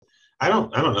I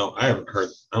don't know. I don't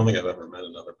think I've ever met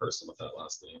another person with that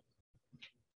last name.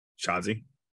 Shazi.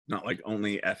 Not like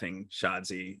only effing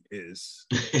Shazi is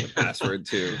the password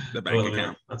to the bank Well, yeah,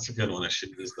 account. that's a good one. I should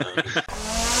use that.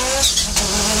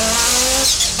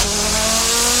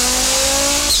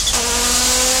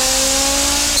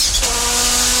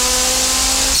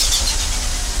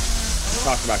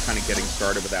 Talk about kind of getting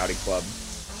started with Audi Club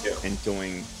Yeah. and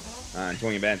doing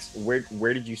events.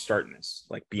 Where did you start in this?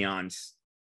 Like beyond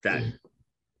that,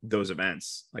 those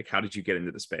events, like how did you get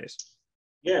into the space?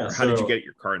 Yeah. Or how did you get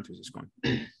your car enthusiast going?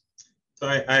 So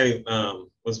I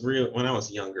was real when I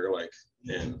was younger, like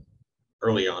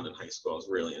early on in high school, I was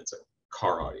really into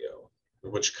car audio,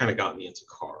 which kind of got me into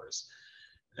cars.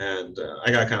 And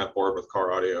I got kind of bored with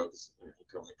car audio because you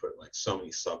can only put like so many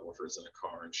subwoofers in a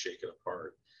car and shake it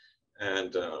apart.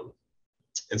 And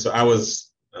so I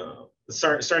was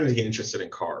starting to get interested in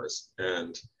cars.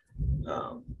 And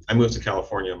I moved to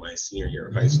California my senior year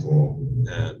of high school,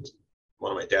 and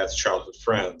one of my dad's childhood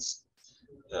friends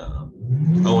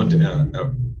owned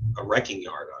a wrecking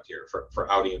yard out here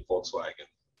for Audi and Volkswagen.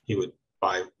 He would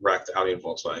buy wrecked Audi and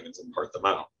Volkswagens and part them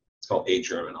out. It's called A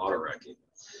German Auto Wrecking.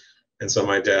 And so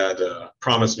my dad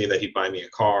promised me that he'd buy me a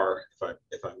car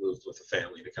if I moved with the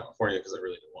family to California, because I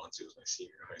really didn't want to. It was my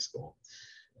senior year of high school.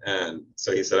 And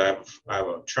so he said, I have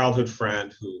a childhood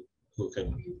friend who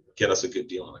can get us a good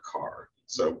deal on a car.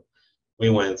 So we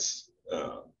went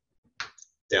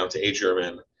down to A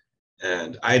German,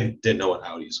 and I didn't know what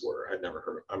Audis were. I'd never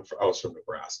heard of. I was from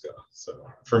Nebraska, so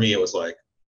for me it was like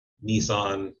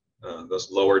Nissan,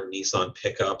 those lowered Nissan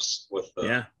pickups with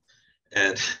the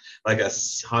and like a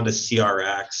Honda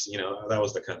CRX. That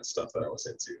was the kind of stuff that I was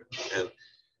into. And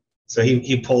so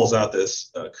he pulls out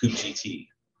this Coupe GT.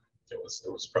 It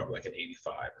was probably like an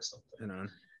 85 or something.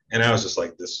 And I was just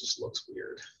like, this just looks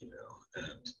weird,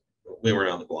 And we were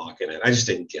on the block in it. I just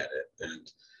didn't get it.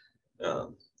 And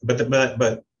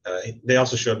but they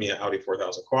also showed me an Audi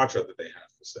 4000 Quattro that they had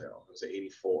for sale. It was an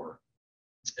 84,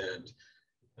 and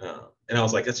I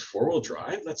was like, that's 4-wheel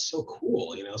drive. That's so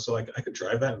cool, So like I could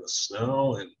drive that in the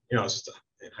snow, and I was just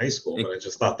in high school, but I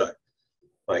just thought that,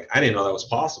 like, I didn't know that was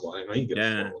possible. I didn't know you could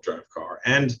get a 4-wheel drive car,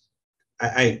 and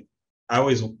I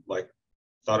always like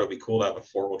thought it would be cool to have a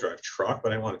 4-wheel drive truck,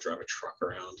 but I didn't want to drive a truck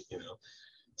around,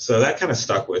 So that kind of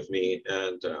stuck with me,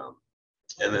 and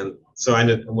then so I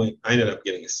ended up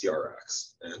getting a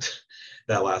CRX, and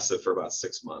that lasted for about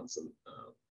 6 months,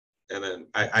 and then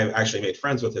I actually made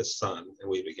friends with his son, and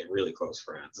we became really close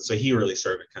friends. And so he really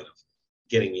started kind of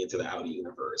getting me into the Audi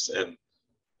universe, and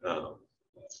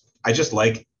I just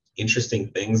like interesting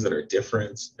things that are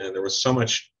different, and there was so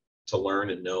much to learn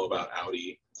and know about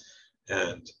Audi.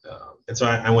 And so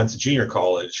I went to junior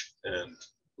college, and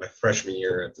my freshman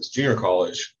year at this junior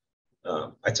college,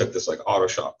 I took this like auto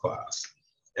shop class,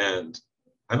 and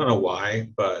I don't know why,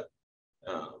 but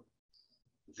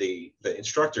the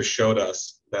instructor showed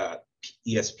us that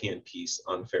ESPN piece,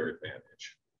 Unfair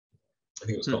Advantage. I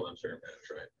think it was called Unfair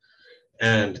Advantage, right?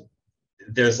 And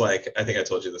there's like, I think I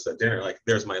told you this at dinner, like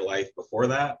there's my life before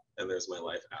that, and there's my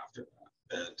life after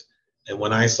that. And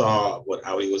when I saw what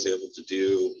Audi was able to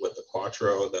do with the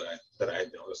Quattro that I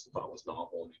had noticed and thought was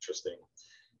novel and interesting,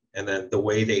 and then the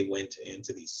way they went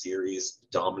into these series,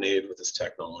 dominated with this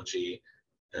technology,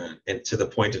 and to the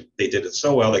point that they did it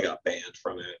so well, they got banned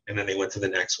from it. And then they went to the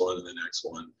next one and the next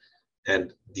one.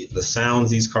 And the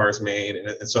sounds these cars made.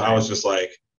 And so I was just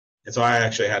like, and so I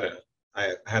actually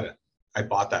I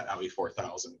bought that Audi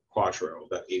 4000 Quattro,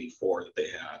 that 84 that they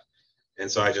had. And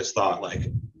so I just thought,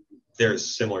 like,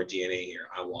 there's similar DNA here.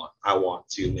 I want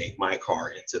to make my car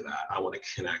into that. I want to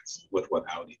connect with what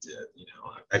Audi did.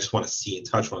 I just want to see and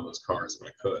touch one of those cars if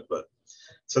I could. But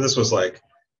so this was like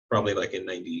probably like in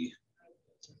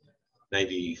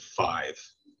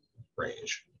 95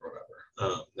 range or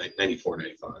whatever, 94,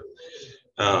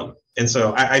 95. And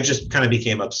so I just kind of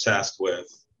became obsessed with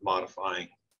modifying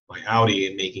my Audi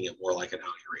and making it more like an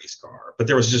Audi race car. But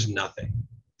there was just nothing.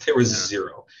 There was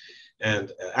zero.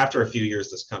 And after a few years,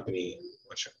 this company,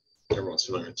 which everyone's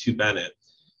familiar with, 2 Bennett,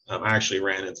 I actually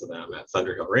ran into them at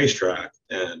Thunderhill Racetrack.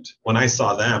 And when I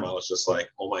saw them, I was just like,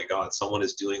 oh my God, someone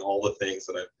is doing all the things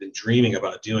that I've been dreaming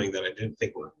about doing that I didn't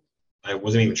think I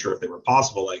wasn't even sure if they were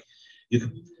possible. Like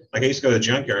I used to go to the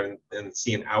junkyard and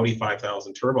see an Audi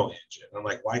 5000 turbo engine. And I'm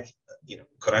like, why,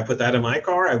 could I put that in my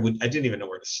car? I didn't even know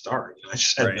where to start. I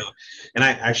just had no. And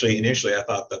I actually, initially, I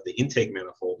thought that the intake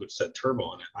manifold, which said turbo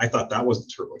on it, I thought that was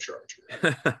the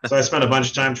turbocharger. So I spent a bunch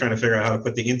of time trying to figure out how to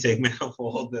put the intake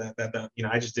manifold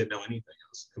I just didn't know anything. I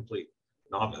was a complete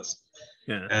novice.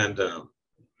 Yeah.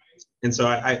 And so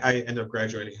I ended up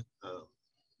graduating,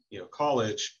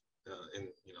 college in,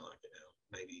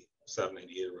 96,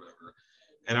 798 or whatever.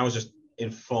 And I was just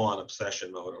in full on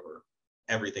obsession mode over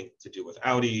everything to do with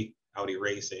Audi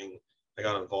racing. I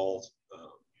got involved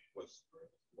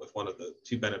with one of the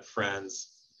two Bennett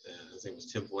friends, and his name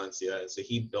was Tim Valencia. So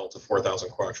he built a 4000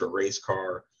 Quattro race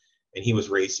car, and he was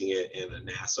racing it in a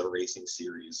NASA racing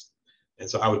series. And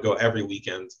so I would go every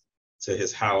weekend to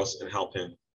his house and help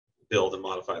him build and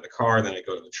modify the car. And then I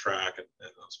go to the track, and I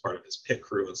was part of his pit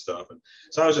crew and stuff. And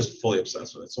so I was just fully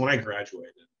obsessed with it. So when I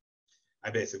graduated,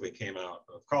 I basically came out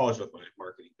of college with my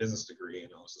marketing business degree,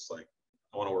 and I was just like,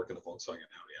 I want to work in the Volkswagen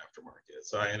Audi aftermarket.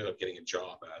 So I ended up getting a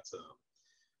job at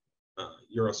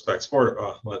Eurospec Sport,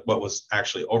 what was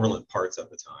actually Overland Parts at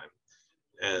the time.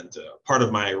 And part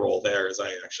of my role there is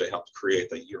I actually helped create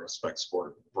the Eurospec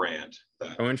Sport brand.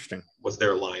 That interesting. Was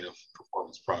their line of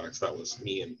performance products. That was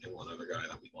me and one other guy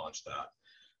that we launched that.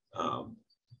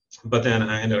 But then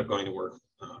I ended up going to work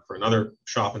for another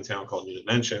shop in town called New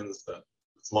Dimensions. That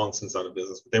it's long since out of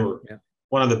business, but they were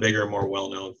one of the bigger, more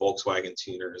well-known Volkswagen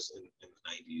tuners in the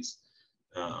 90s.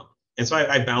 And so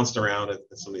I bounced around at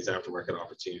some of these aftermarket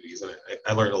opportunities, and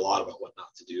I learned a lot about what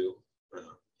not to do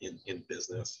in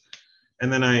business.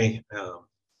 And then I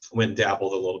went and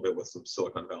dabbled a little bit with some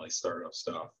Silicon Valley startup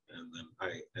stuff. And then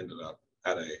I ended up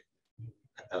at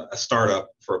a startup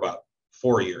for about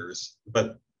 4 years.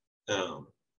 But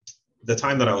the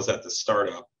time that I was at the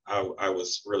startup, I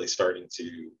was really starting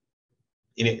to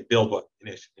build what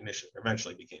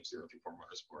eventually became 034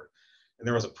 Motorsport. And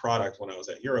there was a product when I was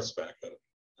at Eurospec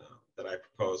that I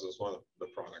proposed as one of the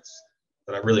products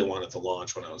that I really wanted to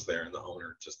launch when I was there, and the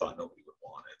owner just thought nobody would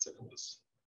want it, and it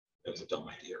was a dumb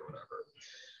idea or whatever.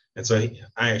 And so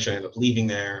I actually ended up leaving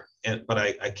there, but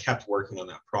I kept working on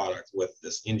that product with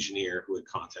this engineer who had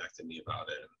contacted me about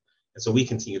it. And so we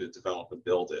continued to develop and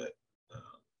build it.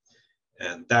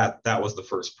 And that was the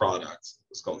first product. It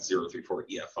was called 034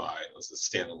 EFI. It was a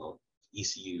standalone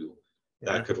ECU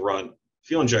that could run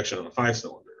fuel injection on a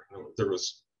 5-cylinder. There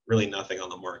was really nothing on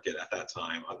the market at that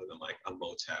time other than like a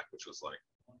Motec, which was like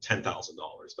 $10,000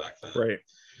 back then. Right.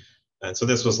 And so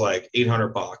this was like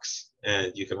 $800,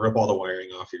 and you can rip all the wiring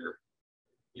off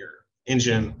your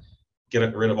engine,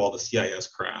 get rid of all the CIS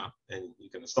crap, and you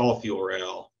can install a fuel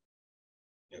rail,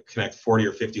 connect 40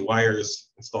 or 50 wires,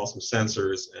 install some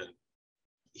sensors, and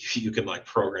you can like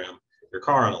program your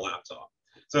car on a laptop.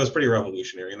 So it was pretty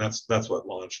revolutionary, and that's what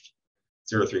launched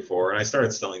 034. And I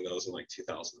started selling those in like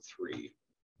 2003.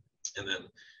 And then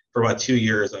for about 2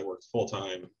 years, I worked full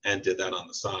time and did that on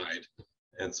the side.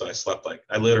 And so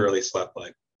I literally slept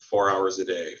like 4 hours a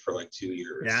day for like 2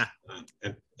 years. Yeah.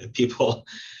 And people,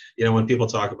 when people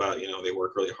talk about, they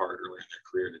work really hard early in their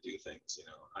career to do things,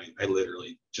 I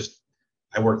literally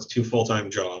I worked 2 full-time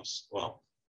jobs, well,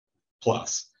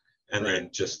 plus, and then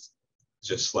just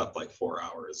slept like 4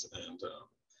 hours.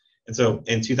 And so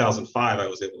in 2005, I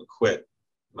was able to quit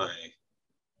my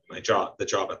job, the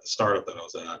job at the startup that I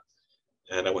was at,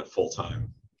 and I went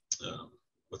full-time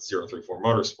with 034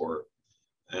 Motorsport.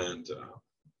 And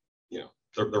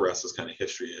the rest is kind of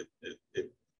history.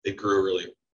 It grew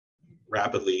really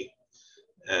rapidly,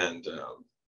 and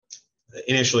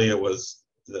initially it was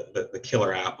the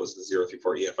killer app was the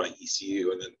 034 EFI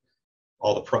ECU, and then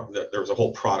there was a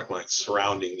whole product line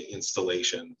surrounding the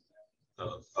installation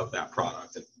of that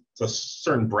product, and so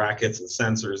certain brackets and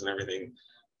sensors and everything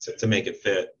to make it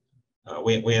fit.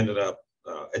 We ended up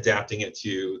adapting it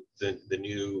to the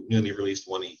newly released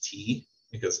 180,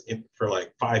 because for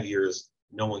like 5 years,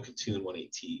 no one could tune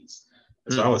 180s.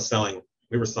 And so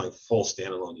we were selling full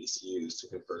standalone ECUs to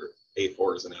convert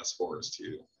A4s and S4s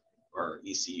to our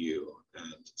ECU.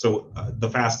 And so the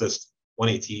fastest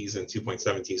 180s and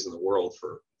 2.7Ts in the world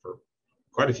for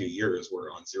quite a few years were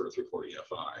on 034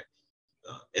 EFI.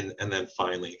 And then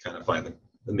finally, kind of by the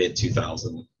mid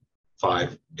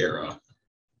 2005 era,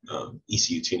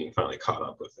 ECU tuning finally caught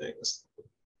up with things.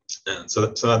 And so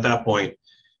at that point,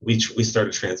 we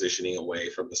started transitioning away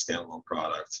from the standalone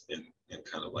product in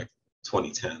kind of like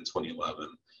 2010,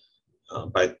 2011.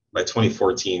 By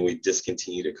 2014, we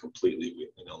discontinued it completely.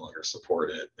 We no longer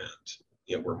support it,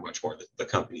 and we're much more the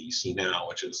company you see now,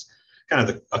 which is kind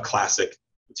of a classic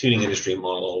tuning industry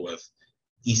model with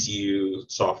ECU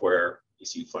software,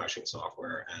 ECU flashing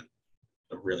software, and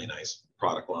a really nice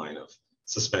product line of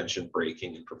suspension,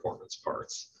 braking, and performance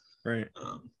parts. Right.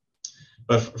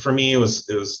 But for me, it was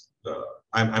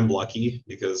I'm lucky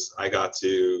because I got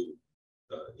to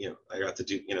do,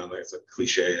 there's a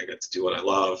cliche, I got to do what I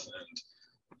love.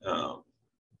 And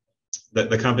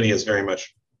the company is very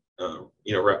much,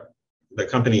 the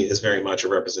company is very much a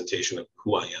representation of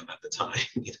who I am at the time.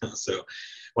 So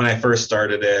when I first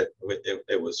started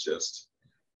it was just,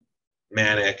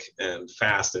 manic and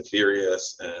fast and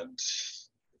furious, and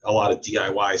a lot of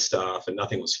DIY stuff, and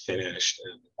nothing was finished.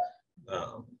 And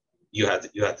you had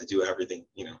to do everything.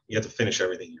 You had to finish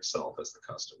everything yourself as the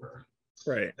customer.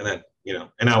 Right. And then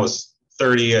and I was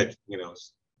 30. I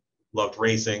loved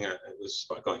racing. It was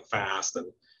about going fast, and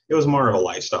it was more of a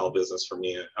lifestyle business for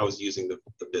me. I was using the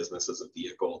business as a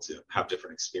vehicle to have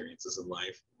different experiences in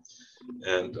life,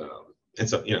 and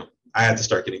so I had to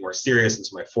start getting more serious into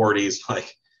my 40s.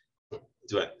 Like,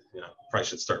 do I probably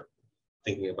should start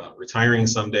thinking about retiring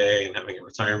someday and having a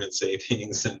retirement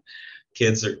savings, and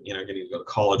kids are going to go to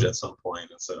college at some point.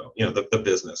 And so the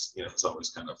business has always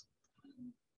kind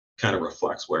of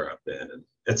reflects where I've been, and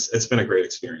it's been a great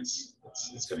experience.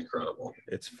 It's been incredible.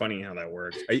 It's funny how that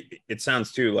works. It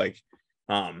sounds too like,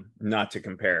 not to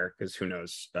compare, because who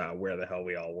knows where the hell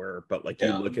we all were, but like,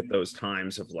 you look at those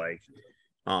times of like,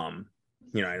 I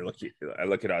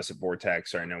look at us at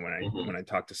Vortex, or I know when I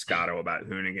talk to Scotto about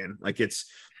Hoonigan, like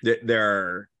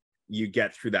you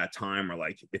get through that time where,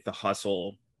 like, if the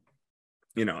hustle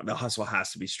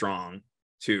has to be strong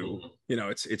to,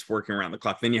 it's working around the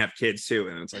clock. Then you have kids too,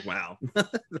 and it's like, wow.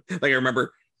 Like, I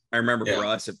remember for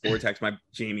us at Vortex, my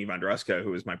Jamie Vondruska,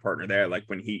 who was my partner there, like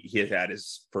when he had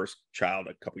his first child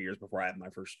a couple years before I had my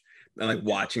first, and like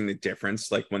watching the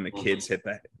difference, like when the kids hit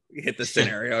the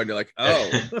scenario, and you're like, oh.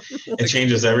 It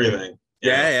changes everything.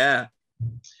 Yeah.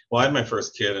 Well, I had my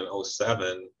first kid in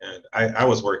 2007, and I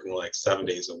was working like 7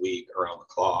 days a week around the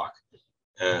clock.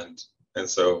 And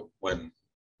so when,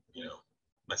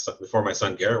 before my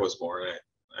son Garrett was born,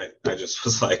 I just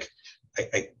was like,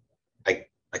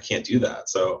 I can't do that.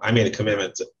 So I made a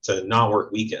commitment to not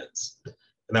work weekends. And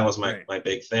that was my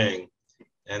big thing.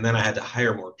 And then I had to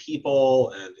hire more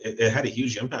people, and it had a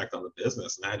huge impact on the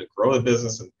business. And I had to grow the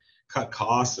business and cut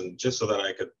costs, and just so that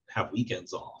I could have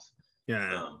weekends off.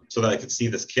 So that I could see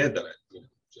this kid that I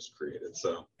just created.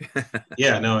 So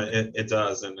it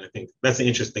does. And I think that's the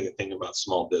interesting thing about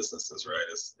small businesses, right?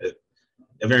 Is it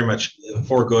very much,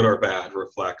 for good or bad,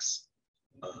 reflects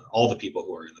all the people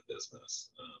who are in the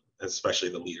business, especially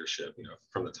the leadership,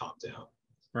 from the top down.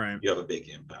 Right. You have a big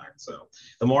impact. So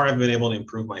the more I've been able to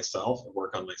improve myself and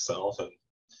work on myself, and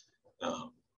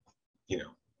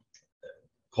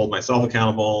hold myself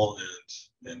accountable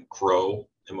and grow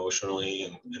emotionally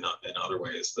and in other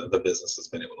ways, the business has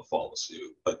been able to follow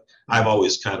suit. But I've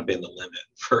always kind of been the limit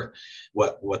for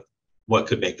what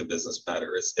could make the business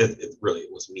better. It really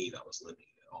was me that was limiting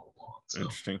it all along. So.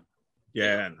 Interesting.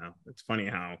 Yeah, no, it's funny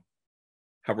how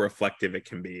reflective it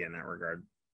can be in that regard.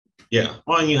 Yeah,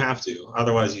 well, and you have to,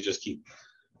 otherwise you just keep.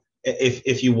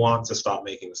 If you want to stop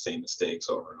making the same mistakes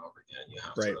over and over again, you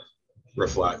have to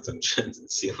reflect and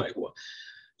see, like, what.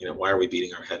 Why are we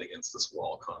beating our head against this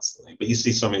wall constantly? But you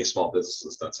see so many small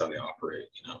businesses, that's how they operate,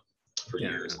 for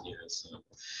years and years. So.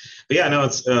 But yeah, no,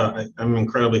 it's, I'm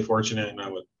incredibly fortunate, and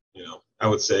I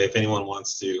would say if anyone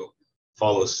wants to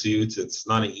follow suit, it's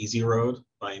not an easy road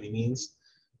by any means.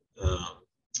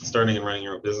 Starting and running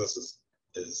your own business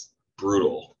is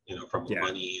brutal, from a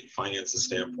money and finances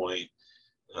standpoint.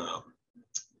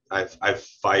 I've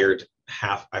fired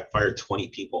 20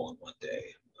 people in one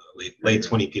day. Laid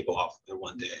 20 people off in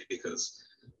one day because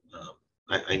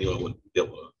I knew I wouldn't be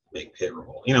able to make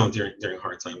payroll, during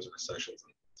hard times and recessions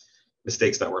and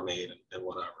mistakes that were made and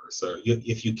whatever. So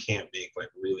if you can't make like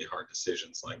really hard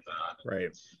decisions like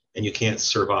that, and you can't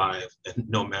survive, and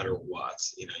no matter what,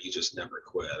 you just never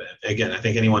quit. And again, I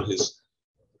think anyone who's,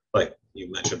 like you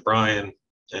mentioned, Brian,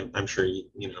 and I'm sure you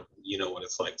know what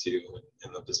it's like too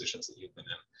in the positions that you've been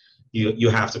in. You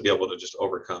have to be able to just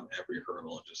overcome every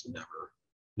hurdle and just never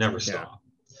stop.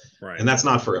 Right. And that's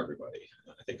not for everybody.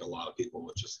 I think a lot of people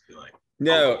would just be like,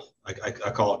 no, I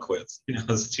call it quits.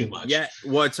 It's too much. Yeah.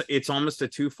 Well, it's almost a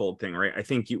twofold thing, right? I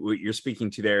think what you're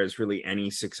speaking to there is really any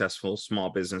successful small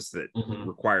business that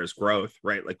requires growth,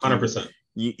 right? Like 100%.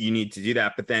 You need to do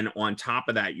that. But then on top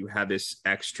of that, you have this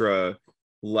extra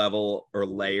level or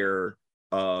layer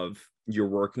of you're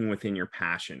working within your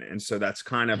passion. And so that's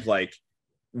kind of like,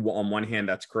 on one hand,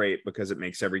 that's great because it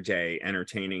makes every day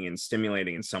entertaining and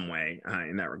stimulating in some way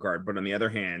in that regard. But on the other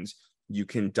hand, you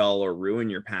can dull or ruin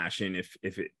your passion if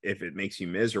it makes you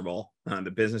miserable.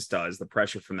 The business does, the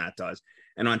pressure from that does.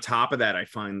 And on top of that, I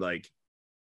find like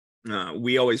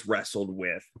we always wrestled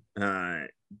with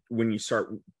when you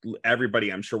start,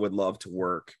 everybody I'm sure would love to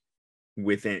work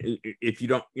within, if you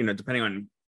don't, depending on,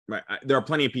 there are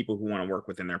plenty of people who want to work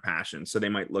within their passion. So they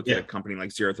might look at a company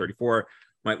like 034,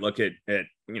 might look at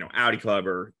Audi Club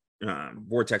or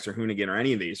Vortex or Hoonigan or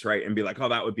any of these, right? And be like, oh,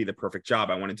 that would be the perfect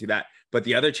job. I want to do that. But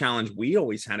the other challenge we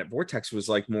always had at Vortex was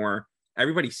like more,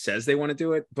 everybody says they want to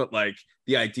do it, but like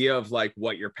the idea of like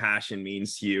what your passion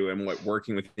means to you and what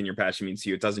working within your passion means to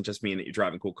you, it doesn't just mean that you're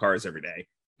driving cool cars every day,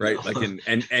 right? No. Like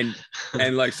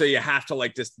and like, so you have to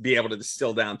like just be able to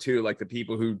distill down to like the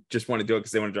people who just want to do it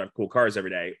because they want to drive cool cars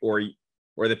every day, or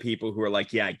the people who are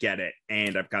like, yeah, I get it,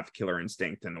 and I've got the killer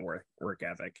instinct and the work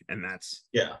ethic, and that's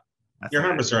you're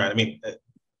 100% right. I mean,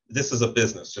 this is a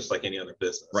business just like any other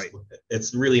business, right?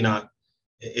 It's really not.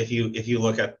 If you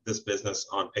look at this business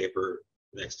on paper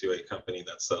next to a company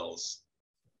that sells,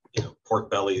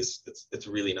 pork bellies, it's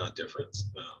really not different.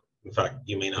 In fact,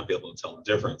 you may not be able to tell the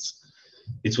difference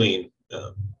between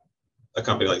a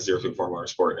company like 034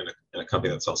 Motorsport and a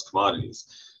company that sells commodities.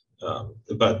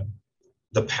 But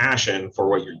the passion for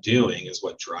what you're doing is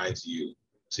what drives you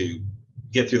to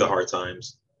get through the hard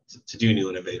times, to do new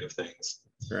innovative things,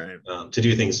 right? To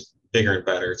do things bigger and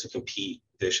better, to compete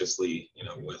viciously,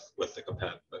 with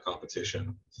the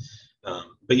competition.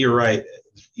 But you're right.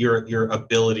 Your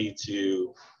ability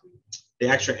the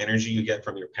extra energy you get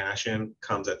from your passion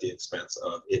comes at the expense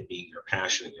of it being your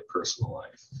passion in your personal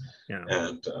life. Yeah.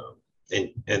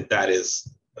 And that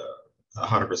is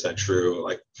 100% true.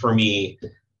 Like for me,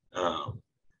 I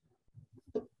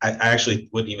actually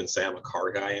wouldn't even say I'm a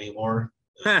car guy anymore.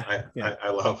 I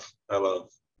love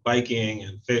biking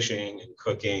and fishing and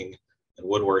cooking and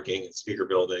woodworking and speaker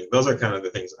building. Those are kind of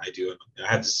the things I do. And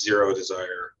I have zero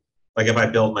desire. Like if I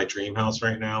built my dream house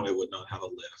right now, it would not have a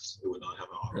lift. It would not have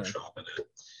an auto shop in it.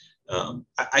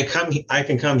 I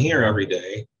can come here every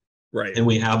day, right? And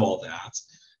we have all that.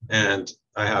 And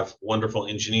I have wonderful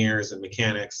engineers and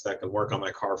mechanics that can work on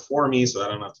my car for me, so I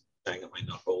don't have to bang up my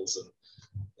knuckles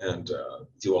and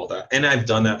do all that. And I've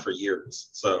done that for years.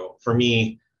 So for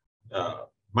me,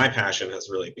 my passion has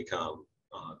really become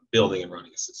building and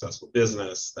running a successful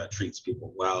business that treats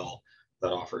people well,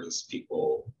 that offers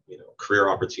people, career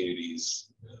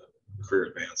opportunities, career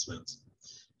advancement,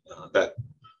 that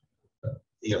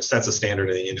sets a standard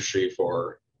in the industry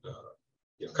for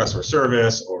customer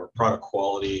service or product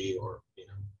quality, or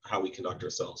how we conduct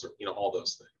ourselves, or all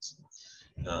those things.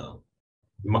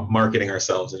 Marketing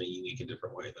ourselves in a unique and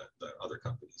different way that other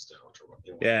companies don't.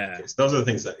 Those are the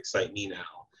things that excite me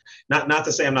now. Not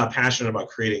to say I'm not passionate about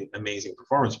creating amazing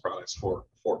performance products for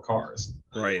cars.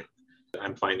 Right.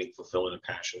 I'm finding fulfillment and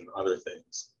passion in other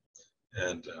things,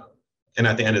 and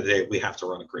at the end of the day, we have to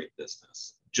run a great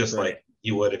business, just like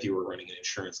you would if you were running an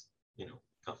insurance,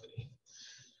 company.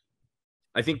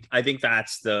 I think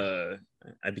that's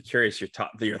I'd be curious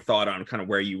your thought on kind of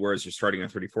where you were as you're starting on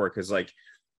 34, because like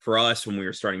for us when we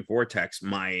were starting Vortex,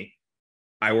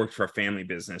 I worked for a family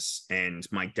business, and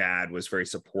my dad was very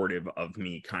supportive of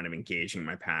me kind of engaging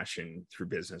my passion through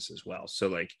business as well. So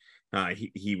like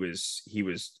he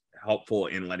was helpful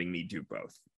in letting me do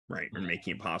both, right, and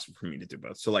making it possible for me to do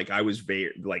both. So like I was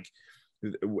very like,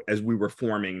 as we were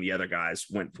forming, the other guys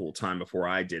went full time before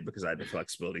I did because I had the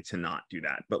flexibility to not do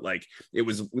that. But like it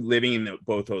was living in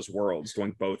both those worlds,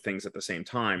 doing both things at the same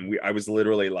time. I was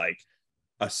literally like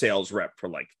a sales rep for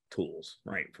like tools,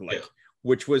 right? For like,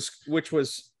 which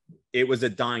was it was a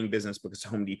dying business because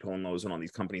Home Depot and Lowe's and all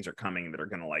these companies are coming that are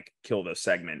going to like kill the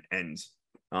segment, and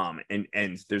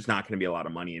there's not going to be a lot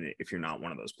of money in it if you're not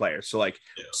one of those players. So like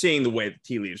seeing the way the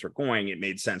tea leaves were going, it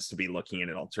made sense to be looking at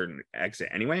an alternate exit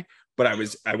anyway. But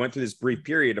I went through this brief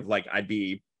period of like, I'd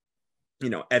be,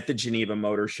 at the Geneva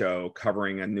Motor Show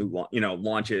covering a new,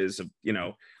 launches of,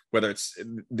 whether it's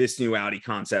this new Audi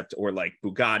concept or like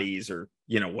Bugattis or,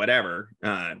 whatever.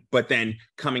 But then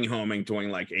coming home and doing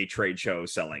like a trade show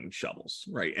selling shovels.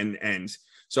 Right. And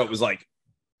so it was like,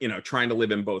 trying to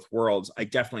live in both worlds. I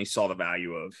definitely saw the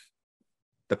value of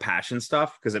the passion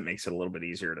stuff because it makes it a little bit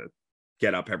easier to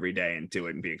get up every day and do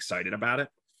it and be excited about it.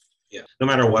 Yeah. No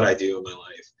matter what I do in my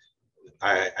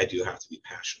life, I do have to be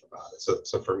passionate about it.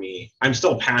 So for me, I'm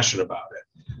still passionate about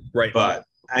it. Right. But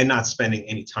I'm not spending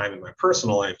any time in my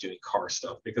personal life doing car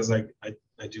stuff because I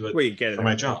do it for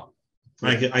my job.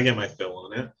 Right. I get my fill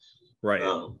on it. Right.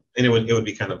 And it would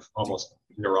be kind of almost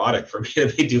neurotic for me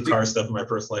to do car stuff in my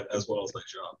personal life as well as my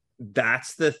job.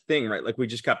 That's the thing, right? Like we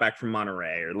just got back from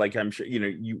Monterey, or like I'm sure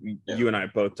you and I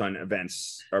have both done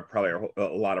events, or probably a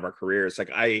lot of our careers.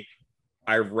 Like I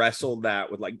wrestled that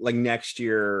with like next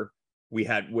year we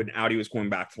had, when Audi was going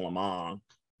back to Le Mans,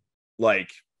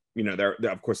 like they're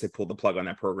of course they pulled the plug on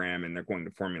that program and they're going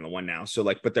to Formula One now. So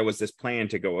like, but there was this plan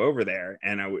to go over there,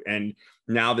 and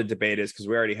now the debate is, because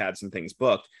we already had some things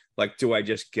booked, like, do I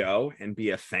just go and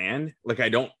be a fan? Like I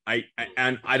don't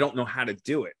know how to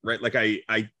do it, right? Like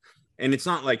and it's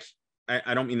not like,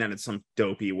 I don't mean that in some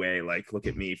dopey way, like look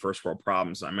at me, first world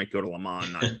problems, I might go to Le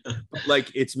Mans,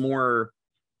 like it's more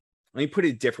let me put it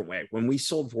a different way. When we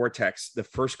sold Vortex, the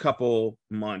first couple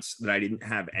months that I didn't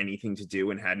have anything to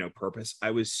do and had no purpose,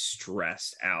 I was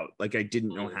stressed out. Like I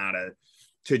didn't know how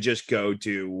to just go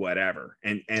do whatever.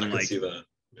 And I like, see that.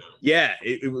 Yeah,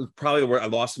 it was probably where I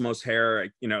lost the most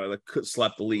hair, you know, like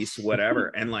slept the least,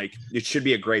 whatever. And like, it should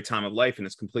be a great time of life, and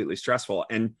it's completely stressful.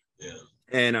 And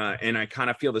and I kind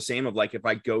of feel the same of like, if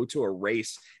I go to a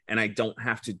race and I don't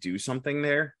have to do something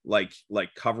there, like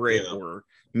cover it or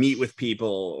meet with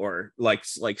people or like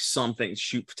something,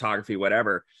 shoot photography,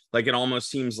 whatever, like it almost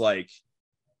seems like,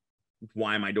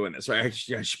 why am I doing this? Right?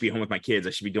 I should be home with my kids. I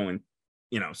should be doing,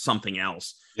 you know, something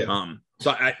else.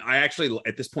 So I actually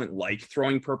at this point like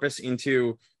throwing purpose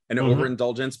into an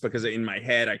overindulgence, because in my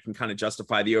head I can kind of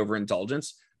justify the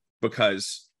overindulgence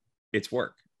because it's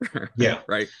work.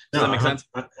 Right. Does that make sense?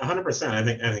 100%. I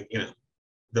think, you know,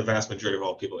 the vast majority of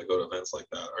all people that go to events like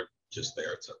that are just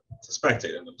there to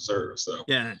spectate and observe. So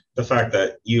the fact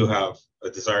that you have a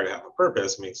desire to have a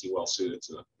purpose makes you well suited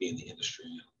to be in the industry.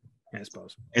 I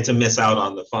suppose. And to miss out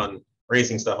on the fun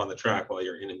racing stuff on the track while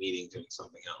you're in a meeting doing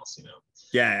something else, you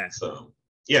know? So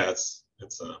it's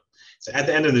at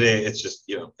the end of the day, it's just,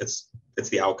 you know, it's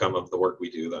the outcome of the work we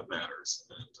do that matters.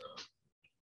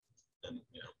 And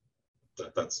you know,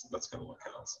 that's kind of what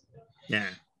counts.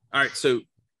 All right. So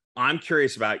I'm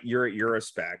curious about you're at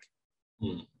Eurospec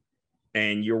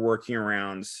and you're working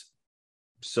around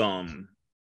some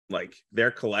like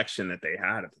their collection that they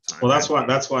had at the time. Well,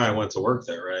 that's why I went to work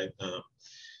there, right?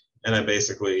 And I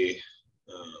basically,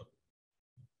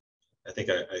 I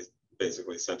think I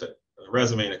basically sent a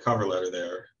resume and a cover letter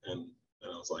there, and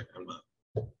I was like, I'm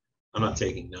not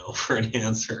taking no for an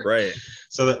answer. Right.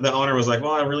 So the owner was like,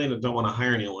 well, I really don't want to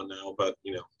hire anyone now, but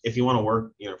you know, if you want to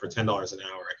work, you know, for $10 an hour, I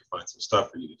can find some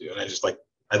stuff for you to do. And I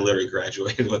literally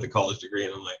graduated with a college degree,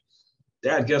 and I'm like,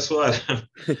 Dad, guess what? I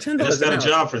just got a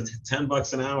job for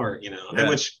 $10 an hour, you know, and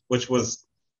which was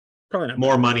probably not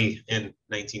more money in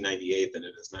 1998 than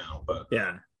it is now, but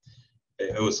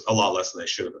it was a lot less than I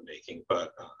should have been making,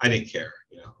 but I didn't care.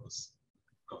 You know, I was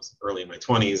early in my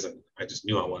 20s, and I just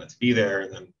knew I wanted to be there.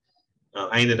 And then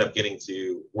I ended up getting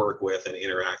to work with and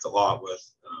interact a lot with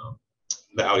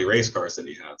the Audi race cars that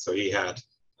he had. So he had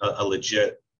a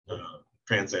legit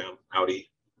Trans Am Audi.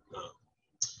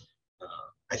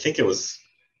 I think it was.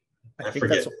 I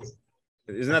forget.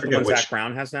 Isn't that the one Zach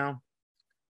Brown has now?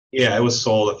 Yeah, it was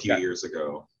sold a few years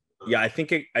ago. I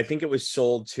think it was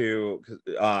sold to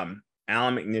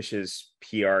Alan McNish's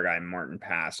PR guy, Martin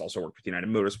Pass, also worked with United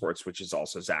Motorsports, which is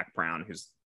also Zach Brown, who's,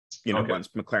 you know, runs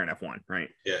McLaren F1, right?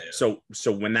 So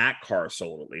when that car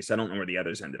sold, at least, I don't know where the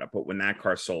others ended up, but when that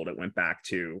car sold, it went back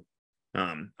to,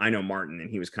 I know Martin, and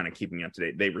he was kind of keeping me up to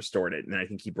date. They restored it, and I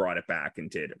think he brought it back and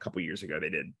did a couple years ago. They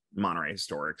did Monterey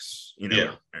Historics, you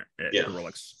know, at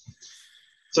Rolex.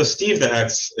 So Steve the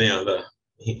X, you know,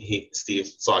 Steve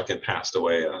Slotkin passed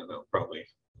away, I don't know, probably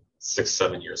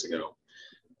 6-7 years ago.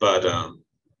 But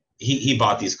he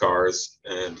bought these cars,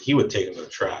 and he would take them to the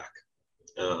track.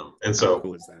 And so, how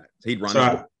cool is that? So he'd run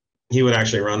them. He would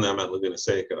actually run them at Laguna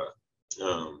Seca.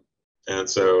 And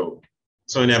so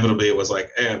inevitably it was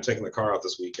like, hey, I'm taking the car out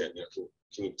this weekend. You know,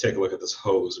 can you take a look at this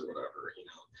hose or whatever? You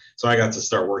know. So I got to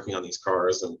start working on these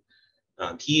cars, and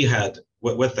he had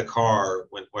with the car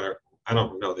when I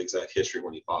don't know the exact history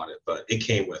when he bought it, but it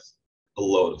came with a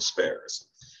load of spares.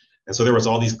 And so there was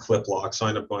all these clip locks. So I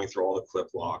ended up going through all the clip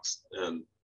locks, and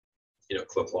you know,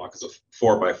 clip lock is a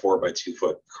 4x4 by 2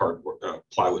 foot cardboard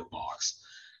plywood box.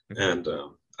 And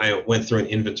I went through and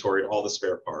inventoried all the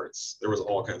spare parts. There was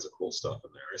all kinds of cool stuff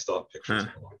in there. I still have pictures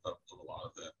of a lot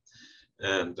of it.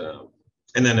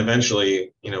 And then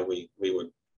eventually, you know, we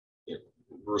would, you know,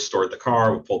 restored the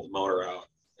car, we pulled the motor out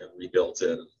and rebuilt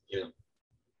it. And, you know,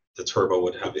 the turbo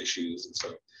would have issues, and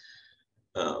so,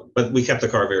 but we kept the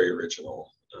car very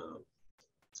original.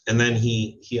 And then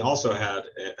he also had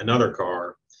another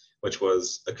car, which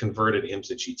was a converted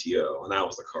IMSA GTO, and that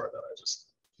was the car that I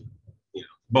just, you know,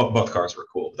 both cars were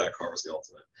cool, but that car was the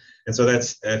ultimate. And so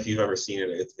that's, if you've ever seen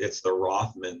it, it's the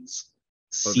Rothmans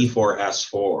C4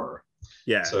 S4.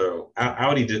 Yeah. So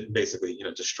Audi did basically, you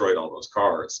know, destroyed all those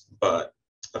cars, but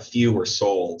a few were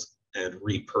sold and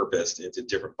repurposed into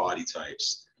different body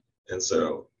types. And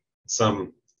so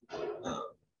someone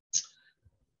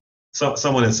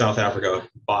in South Africa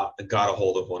got a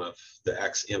hold of one of the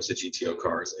ex IMSA GTO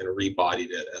cars and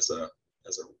rebodied it as a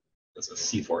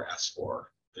C4 S4.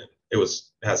 And it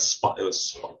was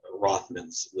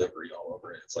Rothman's livery all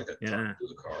over it. It's like a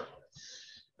blue car.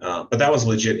 But that was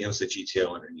legit IMSA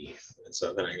GTO underneath. And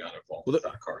so then I got involved with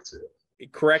that car too.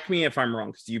 Correct me if I'm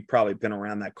wrong, because you've probably been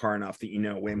around that car enough that you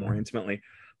know way more intimately.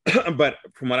 but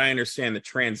from what I understand, the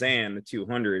Trans Am, the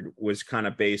 200, was kind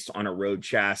of based on a road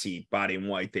chassis, body and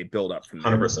white. They build up from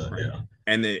there, 100%, right? yeah.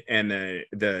 And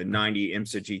the 90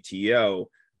 IMSA GTO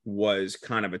was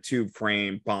kind of a tube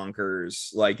frame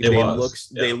bonkers. Like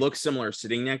they look similar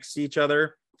sitting next to each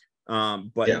other,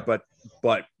 but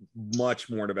much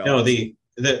more developed. No, the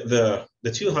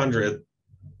 200,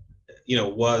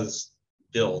 was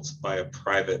built by a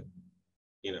private,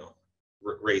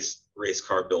 race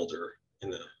car builder in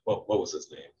the what was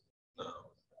his name? I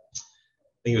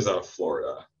think he was out of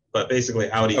Florida, but basically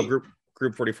Audi. Group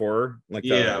 44, like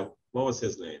what was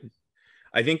his name?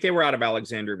 I think they were out of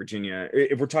Alexandria, Virginia.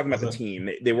 If we're talking about the team,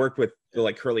 they worked with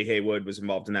like Curly Haywood was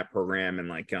involved in that program, and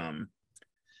like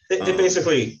they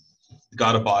basically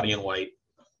got a body in white,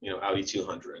 Audi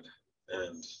 200,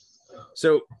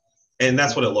 and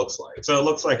that's what it looks like. So it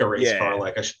looks like a race car,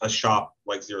 like a shop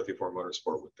like 034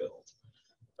 Motorsport would build.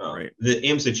 Right. The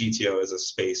IMSA GTO is a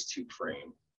space tube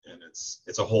frame, and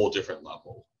it's a whole different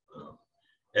level.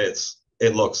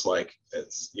 It looks like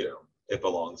it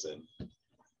belongs in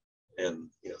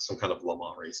some kind of Le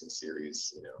Mans racing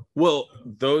series. Well,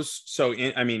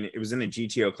 it was in the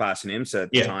GTO class in IMSA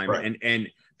at the time, right. and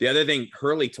the other thing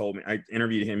Hurley told me, I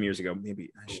interviewed him years ago.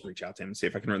 Maybe I should reach out to him and see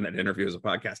if I can run that interview as a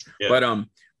podcast. Yeah.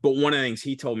 But one of the things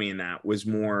he told me in that was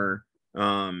more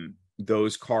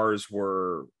those cars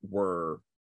were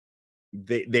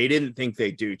they didn't think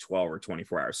they'd do 12 or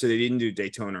 24 hours, so they didn't do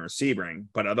Daytona or Sebring,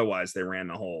 but otherwise they ran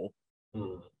the whole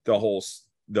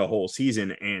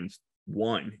season and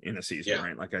won in a season,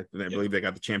 right? Like I believe they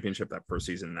got the championship that first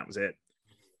season, and that was it.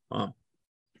 But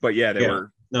they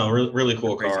were really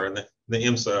cool car, and the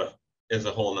IMSA is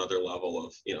a whole nother level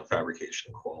of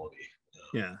fabrication quality.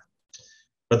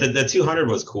 But the 200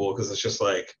 was cool because it's just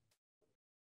like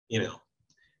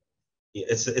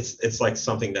it's like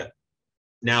something that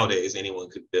nowadays anyone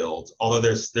could build, although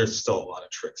there's still a lot of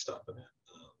trick stuff in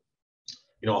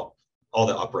it. All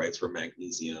the uprights were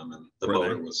magnesium, and the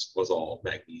motor was all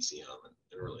magnesium and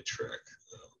really trick.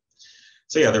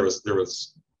 There was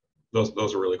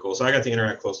those were really cool. So I got to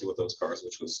interact closely with those cars,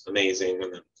 which was amazing.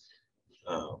 And then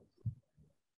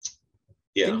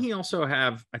didn't he also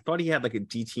have? I thought he had like a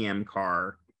DTM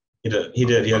car. He did.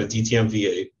 He had a DTM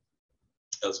V8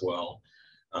 as well,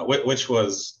 which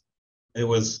was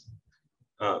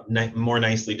more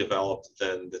nicely developed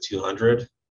than the 200.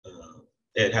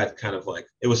 It had kind of like,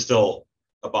 it was still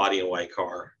a body and white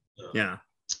car.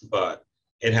 But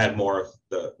it had more of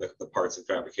the parts and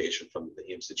fabrication from the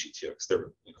IMSA GTO because they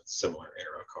were similar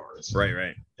era cars.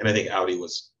 Right. And I think Audi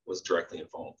was directly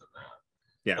involved in that.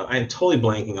 Yeah. I'm totally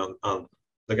blanking on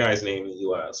the guy's name in the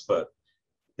US, but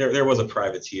there was a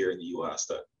privateer in the US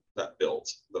that built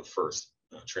the first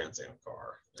Trans Am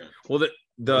car. Well, it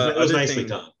was nicely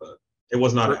done, but it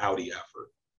was not an Audi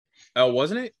effort. Oh,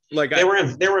 wasn't it? Like they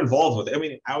were involved with it. I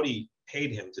mean, Audi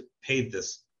paid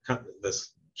this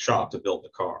shop to build the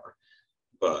car,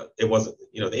 but it wasn't.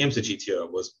 The IMSA GTO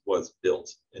was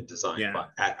built and designed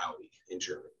at Audi in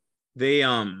Germany.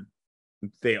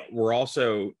 They were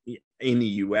also in the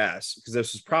US because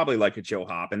this was probably like a Joe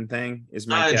Hoppen thing. Is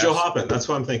my guess. Joe Hoppen? That's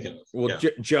what I'm thinking of. Well,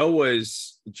 Joe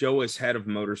was head of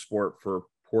motorsport for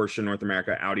Porsche North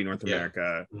America, Audi North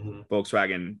America,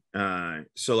 Volkswagen.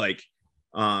 So like,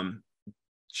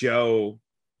 Joe,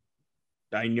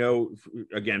 I know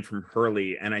again from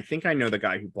Hurley, and I think I know the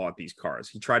guy who bought these cars.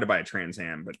 He tried to buy a Trans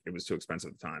Am, but it was too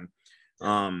expensive at the time.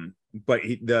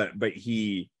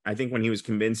 I think when he was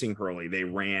convincing Hurley, they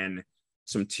ran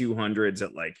some 200s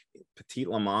at like Petit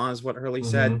Le Mans, is what Hurley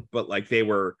said, but like they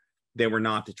were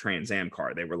not the Trans Am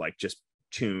car. They were like just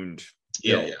tuned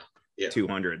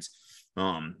 200s.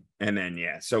 And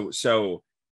then so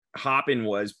Hoppen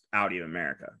was Audi of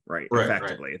America, right?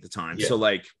 Effectively at the time. So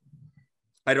like,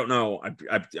 I don't know.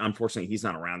 Unfortunately, he's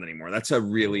not around anymore. That's a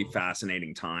really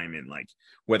fascinating time in like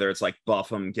whether it's like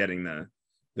Buffum getting the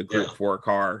Group 4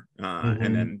 car,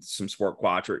 and then some Sport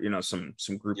Quattro, some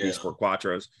Group B Sport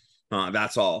Quattros.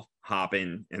 That's all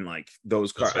Hoppen and like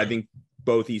those cars. Right. I think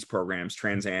both these programs,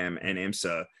 Trans Am and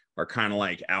IMSA, are kind of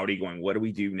like Audi going, what do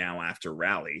we do now after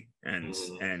rally? And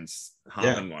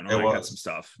Hoppen going, I got some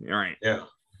stuff. All right.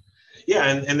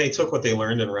 And they took what they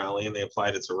learned in rally and they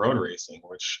applied it to road racing,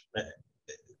 which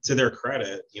to their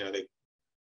credit,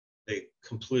 they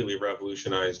completely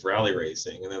revolutionized rally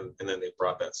racing, and then they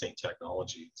brought that same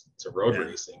technology to road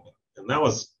racing. And that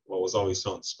was what was always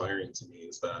so inspiring to me,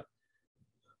 is that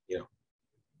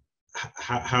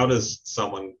how does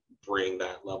someone bring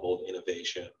that level of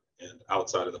innovation and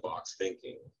outside of the box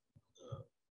thinking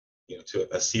to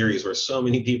a series where so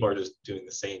many people are just doing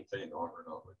the same thing over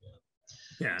and over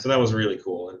again. So that was really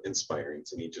cool and inspiring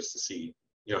to me, just to see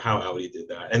how Audi did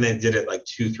that, and then did it like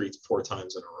 2, 3, 4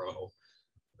 times in a row.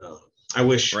 I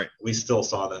wish we still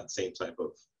saw that same type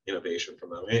of innovation from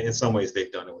them. In some ways,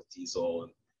 they've done it with diesel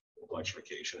and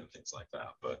electrification and things like that.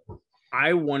 But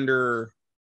I wonder,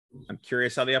 I'm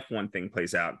curious how the F1 thing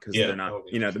plays out, because they're not,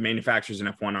 the manufacturers in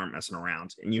F1 aren't messing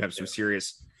around, and you have some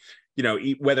serious,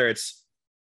 whether it's,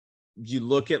 you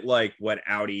look at like what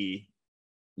Audi,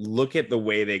 look at the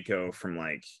way they go from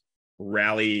like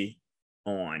rally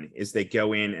on, is they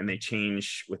go in and they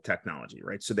change with technology,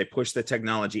 right? So they push the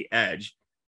technology edge,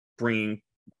 bringing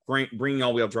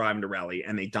all-wheel drive into rally,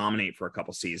 and they dominate for a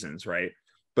couple seasons, right?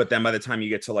 But then by the time you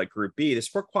get to like Group B, the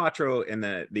Sport Quattro and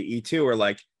the E2 are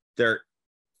like, they're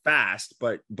fast,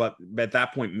 but at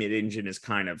that point, mid-engine is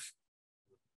kind of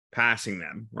passing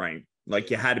them, right?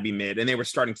 Like you had to be mid, and they were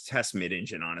starting to test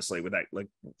mid-engine, honestly, with that. Like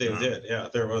they did, yeah.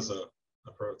 There was a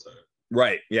prototype,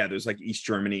 right? Yeah, there's like East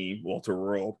Germany, Walter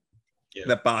Rural,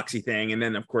 that boxy thing, and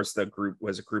then of course the Group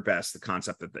was a Group S, the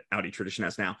concept that the Audi Tradition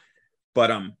has now.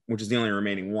 But which is the only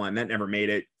remaining one that never made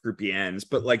it. Group B ends,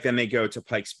 but like then they go to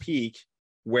Pikes Peak,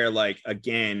 where like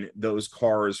again those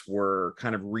cars were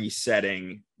kind of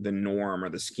resetting the norm or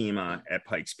the schema at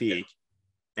Pikes Peak,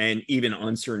 and even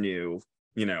Unser knew,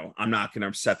 I'm not going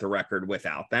to set the record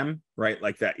without them, right?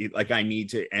 Like that, like I need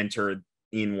to enter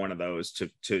in one of those to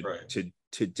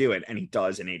do it, and he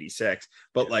does in '86.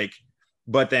 But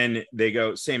but then they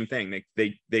go same thing.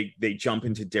 They jump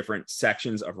into different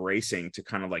sections of racing to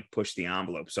kind of like push the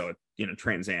envelope. So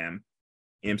Trans Am,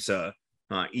 IMSA,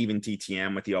 even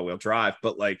DTM with the all-wheel drive.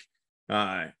 But like,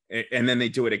 and then they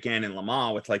do it again in Le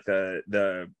Mans with like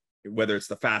the whether it's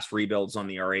the fast rebuilds on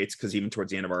the R8s, because even towards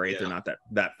the end of R8 they're not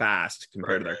that fast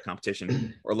compared to their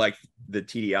competition, or like the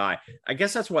TDI. I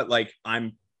guess that's what like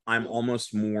I'm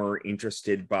almost more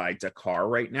interested by Dakar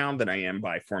right now than I am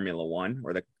by Formula One,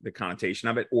 or the connotation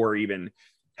of it, or even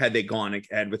had they gone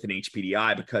ahead with an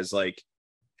HPDI, because like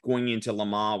going into Le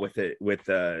Mans with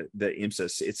the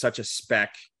IMSA, it's such a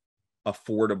spec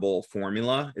affordable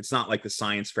formula. It's not like the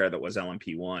science fair that was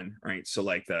LMP1, right? So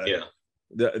like the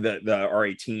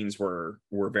R18s were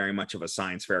very much of a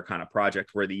science fair kind of project,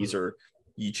 where these are,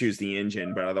 you choose the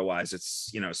engine, but otherwise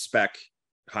it's spec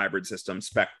hybrid system,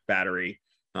 spec battery.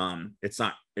 It's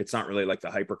not really like the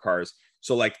hypercars.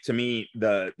 So like to me,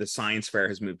 the science fair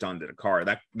has moved on to the car.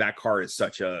 That car is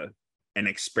such an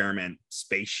experiment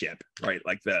spaceship, right?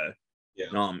 Like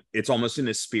it's almost in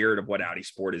the spirit of what Audi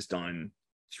Sport has done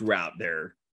throughout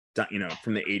their,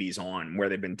 from the 80s on, where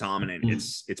they've been dominant.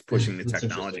 It's pushing the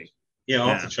technology. I'll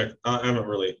have to check. I haven't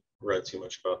really read too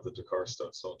much about the Dakar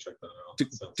stuff, so I'll check that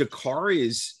out. Dakar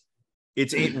is,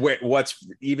 what's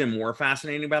even more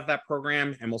fascinating about that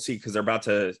program, and we'll see, because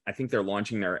I think they're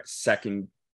launching their second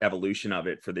evolution of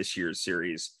it for this year's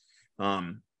series.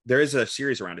 There is a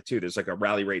series around it too. There's like a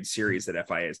rally raid series that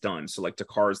FIA has done. So like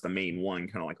Dakar is the main one,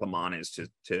 kind of like Le Mans is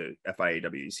to FIA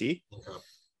WEC. Okay.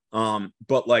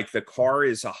 But like the car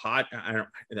is I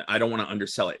don't want to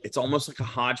undersell it. It's almost like a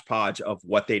hodgepodge of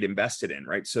what they'd invested in,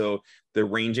 right? So the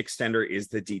range extender is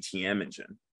the DTM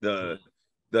engine. The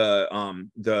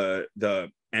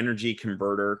energy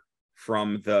converter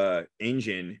from the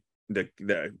engine, the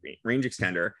range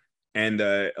extender, and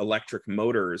the electric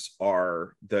motors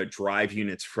are the drive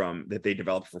units that they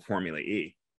developed for Formula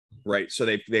E, right? So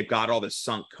they've got all this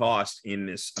sunk cost in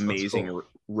this amazing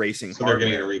racing hardware.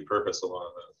 They're going to repurpose a lot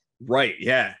of that, right?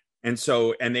 Yeah. And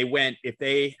they went, if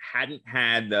they hadn't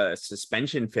had the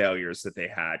suspension failures that they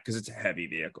had, because it's a heavy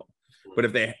vehicle, but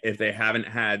if they haven't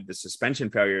had the suspension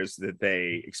failures that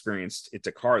they experienced at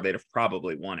Dakar, they'd have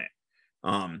probably won it.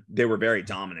 They were very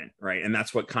dominant, right? And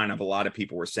that's what kind of a lot of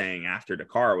people were saying after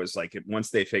Dakar was like,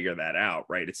 once they figure that out,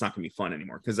 right, it's not going to be fun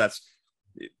anymore, because that's,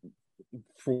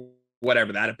 for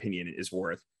whatever that opinion is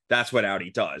worth, that's what Audi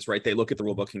does, right? They look at the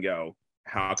rule book and go,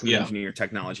 how can we engineer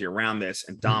technology around this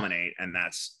and dominate? And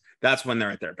that's when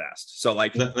they're at their best. So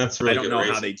like, that's really, I don't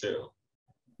know how they do.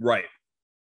 Right.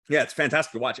 Yeah, it's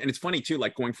fantastic to watch. And it's funny too,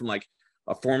 like going from like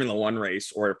a Formula One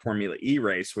race or a Formula E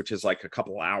race, which is like a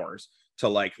couple hours, to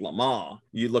like Le Mans.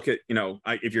 You look at,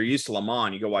 if you're used to Le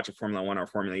Mans, you go watch a Formula One or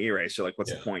Formula E race, you're like,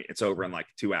 what's the point? It's over in like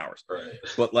 2 hours.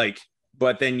 Right.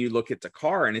 But then you look at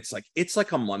Dakar and it's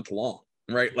like a month long,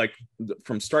 right? Like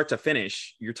from start to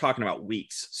finish, you're talking about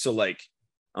weeks. So like,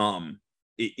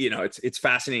 it's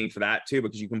fascinating for that too,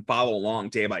 because you can follow along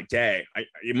day by day.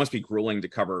 It must be grueling to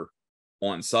cover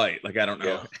on site. Like, I don't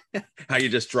know how you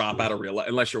just drop out of real life,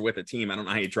 unless you're with a team. I don't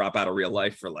know how you drop out of real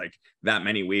life for like that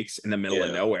many weeks in the middle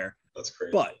of nowhere. That's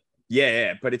crazy. But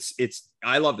but it's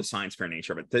I love the science fair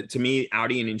nature of it. To me,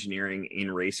 Audi and engineering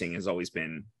in racing has always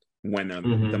been when they're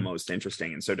the most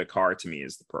interesting. And so Dakar to me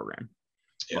is the program.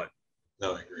 Yeah.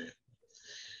 No, I agree.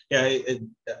 Yeah,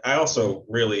 I also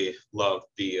really love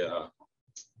the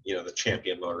the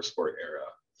Champion Motorsport era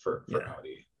for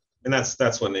Audi, and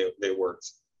that's when they worked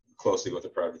closely with the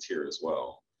Privateer as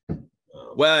well.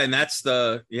 Well, and that's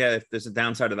if there's a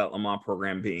downside of that Le Mans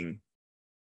program being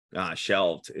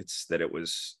shelved, it's that it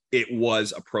was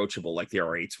approachable like the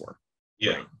R8s were.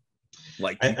 Yeah, right?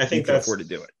 Like I think you could afford to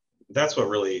do it. That's what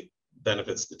really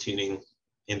benefits the tuning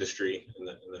industry, and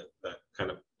that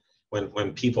kind of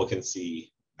when people can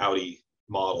see Audi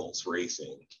models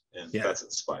racing, and that's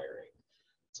inspiring.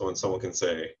 So when someone can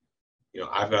say,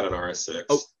 I've got an RS6,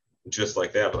 just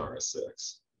like they have an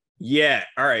RS6. Yeah.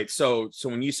 All right. So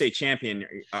when you say Champion,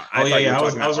 I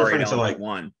was referring to like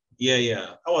one.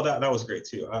 Yeah. Oh, well, that was great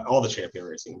too. All the Champion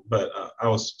racing, but I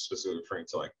was specifically referring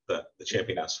to like the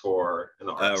Champion S4 and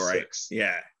the RS6. Right.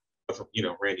 Yeah.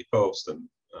 Randy Pobst and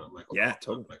Michael.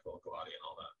 Totally. Michael Galati and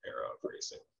all that era of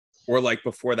racing. Or like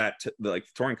before that, like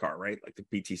the touring car, right? Like the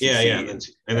BTCC. Yeah. And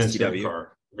then touring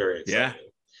car, very exciting. Yeah.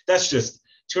 That's just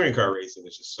touring car racing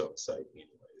is just so exciting,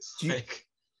 anyways.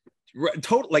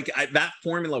 That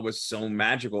formula was so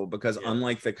magical because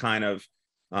unlike the kind of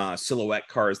silhouette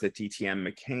cars that DTM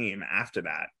became after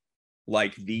that,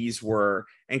 like these were,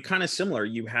 and kind of similar,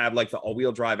 you had like the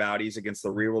all-wheel drive Audis against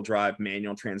the rear-wheel drive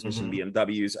manual transmission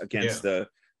BMWs against the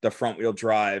front-wheel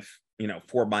drive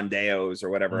Ford Mondeos or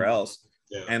whatever else.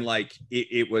 And like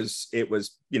it was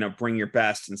bring your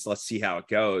best and let's see how it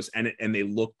goes, and they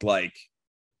looked like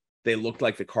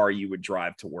the car you would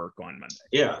drive to work on Monday.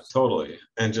 Yeah, totally.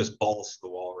 And just balls to the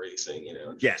wall racing,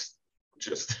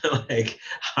 just like,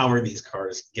 how are these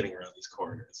cars getting around these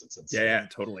corners? It's insane. Yeah,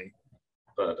 totally.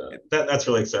 But that's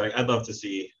really exciting. I'd love to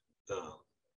see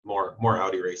more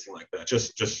Audi racing like that,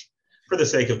 just for the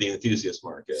sake of the enthusiast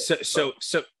market. So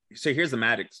here's the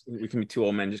magic. We can be two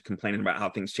old men just complaining about how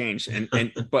things changed,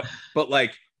 but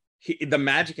like the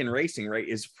magic in racing, right,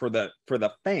 is for the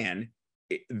fan.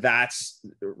 That's,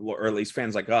 or at least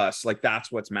fans like us, like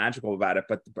that's what's magical about it.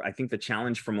 But I think the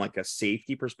challenge from like a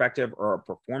safety perspective or a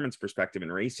performance perspective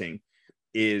in racing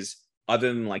is,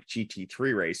 other than like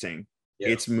GT3 racing,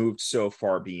 it's moved so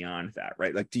far beyond that,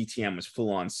 right? Like DTM was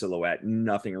full on silhouette,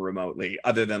 nothing remotely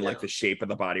other than like the shape of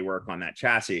the bodywork on that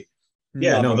chassis.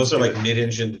 Yeah, no, those are like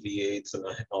mid-engine V8s and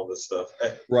all this stuff.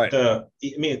 Right. But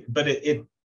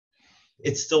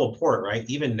it's still a port, right?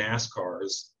 Even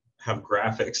NASCARs have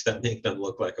graphics that make them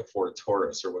look like a Ford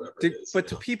Taurus or whatever it is. But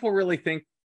do people really think?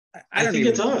 I think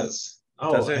it does.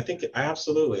 Oh, does it? I think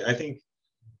absolutely. I think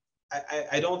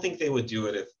I don't think they would do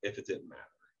it if it didn't matter,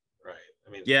 right? I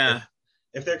mean,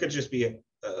 if there could just be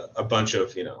a bunch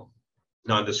of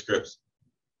nondescript,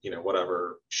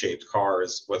 whatever shaped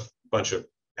cars with a bunch of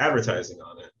advertising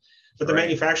on it, but the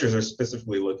manufacturers are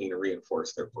specifically looking to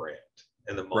reinforce their brand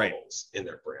and the models in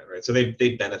their brand, right? So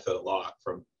they benefit a lot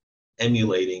from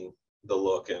emulating the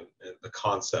look and the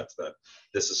concept that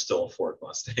this is still a Ford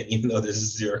Mustang, even though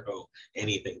there's zero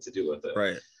anything to do with it.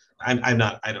 Right. I don't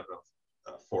know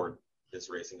if Ford is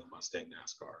racing a Mustang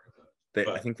NASCAR.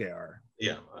 I think they are.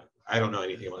 Yeah. I don't know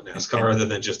anything about NASCAR other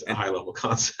than just a high level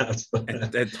concept.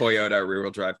 and Toyota rear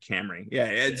wheel drive Camry. Yeah,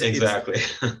 exactly.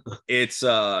 It's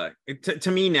to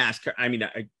me, NASCAR. I mean,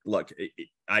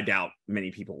 I doubt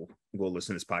many people will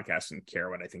listen to this podcast and care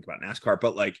what I think about NASCAR,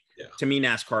 but like to me,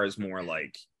 NASCAR is more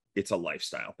like it's a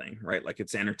lifestyle thing, right? Like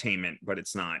it's entertainment, but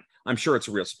it's not. I'm sure it's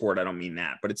a real sport. I don't mean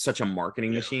that, but it's such a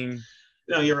marketing machine.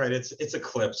 No, you're right. It's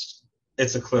eclipsed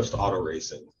auto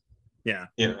racing. Yeah.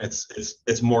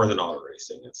 It's more than auto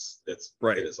racing. It's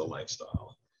right. It is a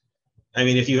lifestyle. I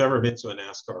mean, if you've ever been to a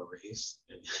NASCAR race,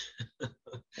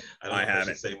 I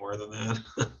haven't. Say more than that.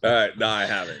 All right. No, I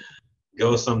haven't.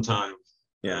 Go sometime.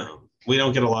 Yeah. We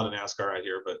don't get a lot of NASCAR out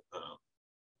here, but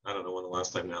I don't know when the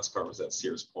last time NASCAR was at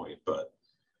Sears Point, but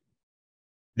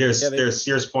there's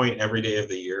Sears Point every day of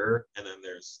the year, and then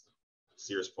there's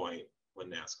Sears Point when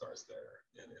NASCAR's there,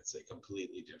 and it's a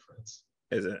completely different.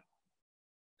 Is it?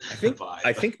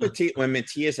 I think when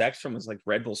Matthias Ekstrom was like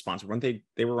Red Bull sponsored, weren't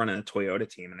they were running a Toyota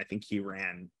team, and I think he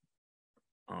ran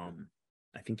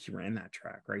that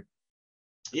track, right?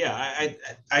 Yeah,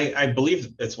 I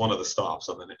believe it's one of the stops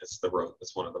on it's the road.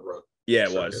 It's one of the road. Yeah,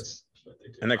 it was.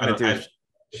 And they're going to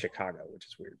do Chicago, which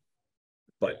is weird.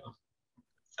 But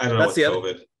I don't know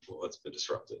what's been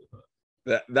disrupted.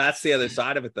 But. That's the other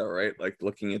side of it, though, right? Like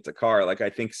looking at the car. Like I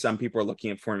think some people are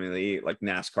looking at Formula E, like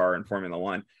NASCAR and Formula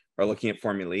One, are looking at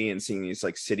Formula E and seeing these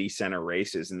like city center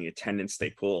races and the attendance they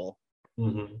pull.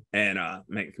 Mm-hmm. And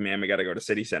man, we got to go to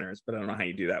city centers, but I don't know how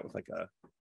you do that with like a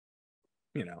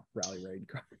rally raid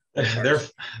car.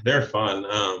 They're fun.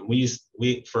 We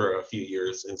for a few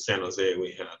years in San Jose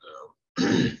we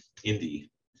had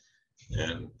Indy,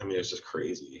 and I mean it's just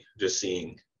crazy just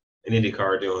seeing an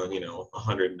IndyCar doing,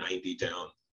 190 down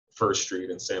First Street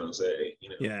in San Jose,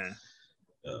 Yeah.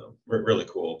 Really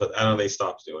cool. But I know they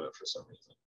stopped doing it for some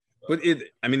reason. But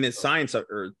the science of,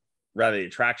 or rather the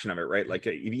attraction of it, right? Like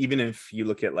even if you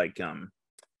look at like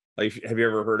have you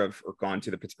ever heard of or gone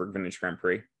to the Pittsburgh Vintage Grand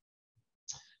Prix?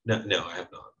 No, I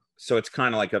have not. So it's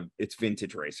kind of like it's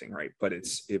vintage racing, right? But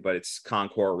it's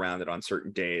concours around it on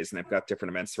certain days, and they've got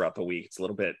different events throughout the week. It's a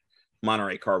little bit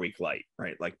Monterey Car Week light,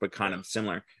 right? Like, but kind of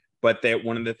similar. But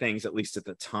one of the things, at least at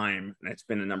the time, and it's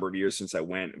been a number of years since I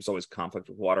went, it was always conflict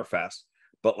with Waterfest.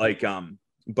 But like,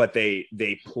 but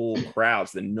they pull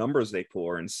crowds. The numbers they pull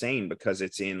are insane because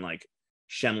it's in like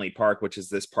Schenley Park, which is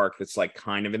this park that's like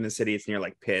kind of in the city. It's near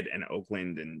like Pitt and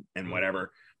Oakland and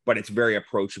whatever, but it's very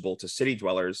approachable to city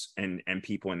dwellers and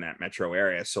people in that metro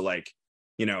area. So like,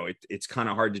 it's kind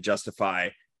of hard to justify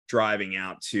driving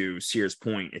out to Sears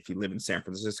Point if you live in San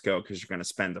Francisco, because you're going to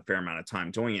spend a fair amount of time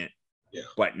doing it. Yeah.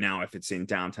 But now if it's in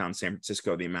downtown San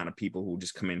Francisco, the amount of people who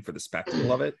just come in for the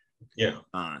spectacle of it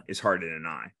is hard to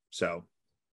deny. So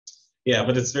yeah,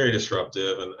 but it's very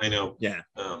disruptive, and I know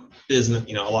business,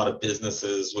 a lot of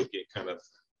businesses would get kind of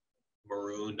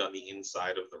marooned on the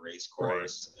inside of the race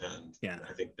course, right. And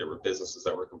I think there were businesses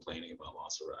that were complaining about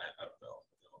loss of I don't know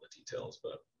all the details,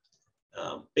 but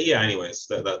yeah, anyways,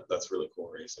 that's really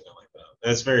cool racing. I like that,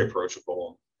 and it's very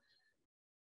approachable.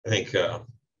 I think the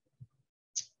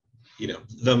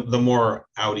more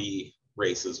Audi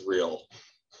races real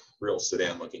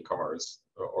sedan looking cars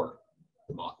or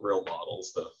real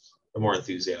models, the more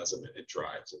enthusiasm it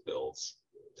drives, it builds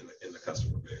in the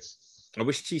customer base. I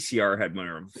wish TCR had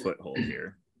more of a foothold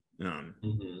here.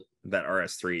 That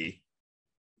RS3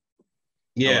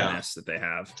 LMS that they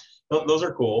have. Those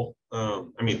are cool.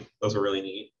 Those are really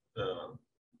neat.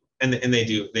 And they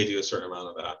do a certain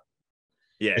amount of that.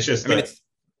 Yeah. It's just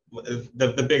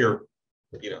the bigger,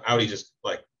 Audi, just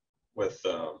like with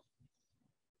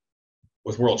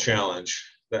World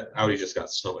Challenge, that Audi just got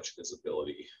so much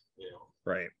visibility,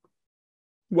 Right.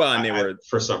 Well, and they were,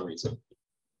 for some reason,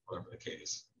 whatever the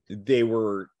case. They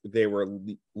were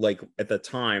like, at the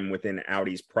time within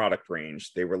Audi's product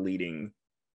range, they were the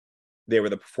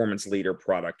performance leader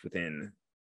product within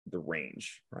the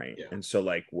range, right? Yeah. And so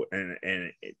like,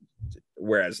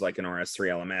 whereas like an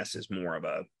RS3 LMS is more of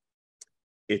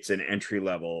it's an entry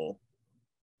level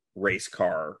race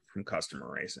car from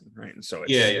customer racing, right? And so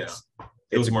it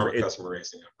was more of a customer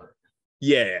racing effort.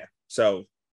 Yeah. So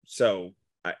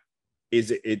is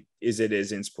it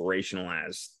as inspirational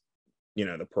as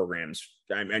the programs?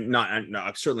 I mean,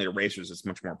 not certainly the racers. It's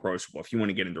much more approachable. If you want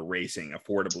to get into racing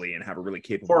affordably and have a really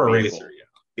capable for a vehicle, racer,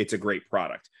 it's a great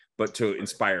product. But to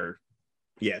inspire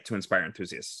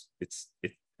enthusiasts, it's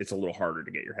a little harder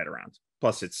to get your head around.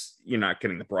 Plus, you're not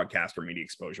getting the broadcast or media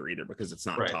exposure either, because it's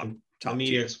not top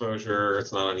media exposure.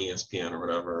 It's not on ESPN or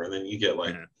whatever, and then you get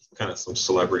like kind of some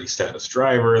celebrity status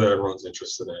driver that everyone's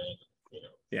interested in.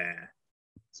 Yeah.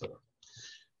 So.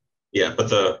 Yeah, but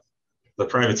the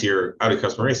privateer Audi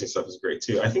customer racing stuff is great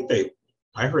too.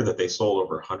 I heard that they sold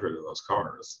over 100 of those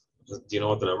cars. Do you know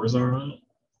what the numbers are on it?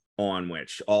 On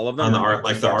which? All of them? On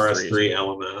the the RS3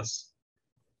 LMS.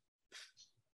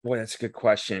 Boy, that's a good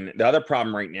question. The other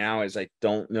problem right now is I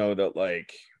don't know that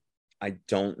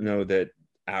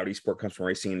Audi Sport Customer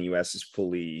Racing in the US is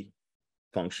fully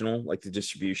functional, like the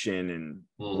distribution and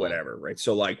whatever, right?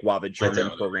 So like, while the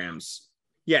German programs,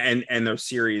 and their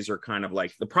series are kind of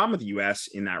like, the problem with the US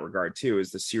in that regard too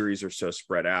is the series are so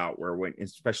spread out, where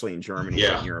especially in Germany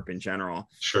and Europe in general,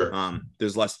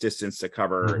 there's less distance to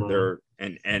cover.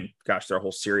 And gosh, their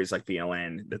whole series like the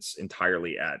LN that's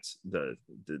entirely at the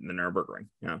Nürburgring.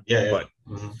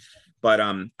 But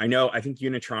I think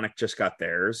Unitronic just got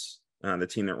theirs. The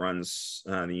team that runs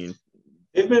did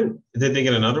they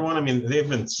get another one? I mean, they've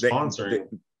been sponsoring.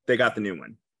 They got the new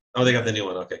one. Oh, they got the new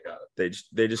one. Okay, got it.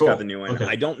 They just got the new one. Okay.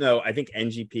 I don't know. I think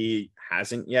NGP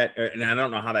hasn't yet, and I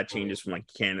don't know how that changes from like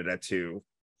Canada to.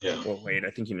 Yeah. Well, wait.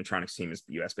 I think Unitronic's team is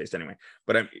US based anyway.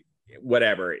 But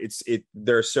whatever.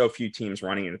 There are so few teams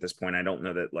running it at this point. I don't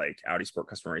know that like Audi Sport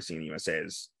Customer Racing in the USA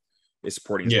is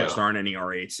supporting as much. There aren't any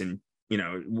R8s, and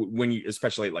when you,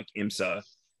 especially like IMSA,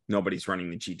 nobody's running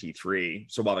the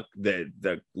GT3. So while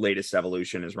the latest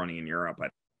evolution is running in Europe, I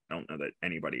don't know that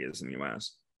anybody is in the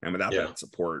US. And without that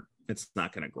support, it's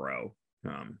not going to grow.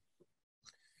 I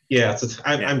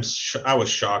was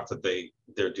shocked that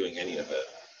they're doing any of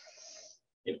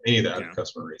it, any of that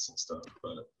customer racing stuff.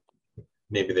 But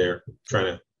maybe they're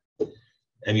trying to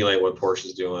emulate what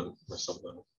Porsche's doing or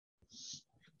something.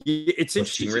 It's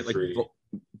interesting, right? Like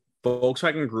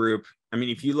Volkswagen Group. I mean,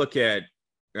 if you look at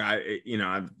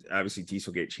obviously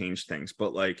Dieselgate changed things,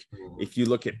 but like Mhm. if you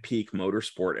look at peak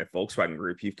motorsport at Volkswagen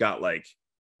Group, you've got like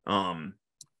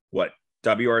what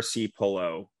WRC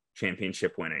Polo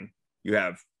championship winning. You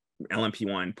have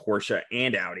LMP1, Porsche,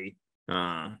 and Audi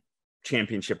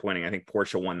championship winning. I think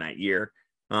Porsche won that year.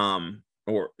 Audi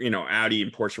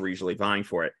and Porsche were usually vying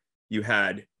for it. You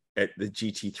had at the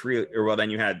GT3, or well, then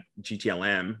you had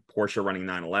GTLM, Porsche running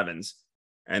 911s.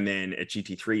 And then at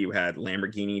GT3, you had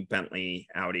Lamborghini, Bentley,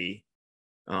 Audi.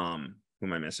 Who am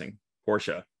I missing?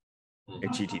 Porsche at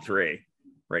GT3,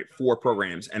 right? 4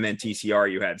 programs. And then TCR,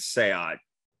 you had Seat.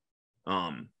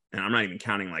 And I'm not even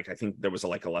counting, like, I think there was a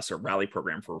lesser rally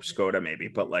program for Skoda maybe,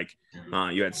 but like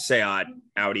you had Seat,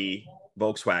 Audi,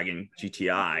 Volkswagen,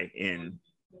 GTI in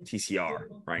TCR,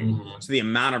 right? Mhm. So the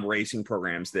amount of racing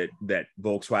programs that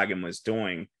Volkswagen was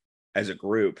doing as a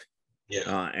group,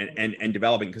 and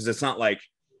developing, because it's not like,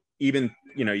 even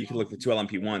you could look at the 2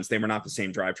 LMP1s, they were not the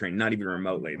same drivetrain, not even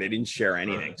remotely. They didn't share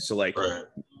anything. Right. So like, right.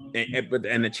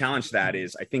 And the challenge to that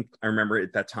is, I think I remember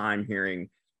at that time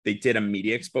hearing they did a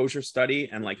media exposure study,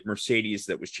 and like Mercedes,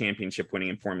 that was championship winning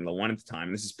in Formula One at the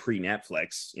time, this is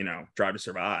pre-Netflix, Drive to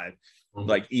Survive. Mhm.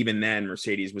 Like even then,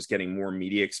 Mercedes was getting more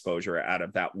media exposure out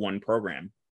of that one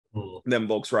program than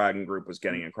Volkswagen Group was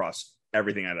getting across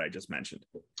everything that I just mentioned.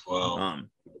 Wow.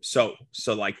 So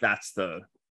like that's the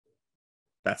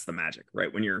magic,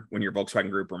 right? When you're Volkswagen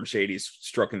Group or Mercedes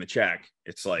stroking the check,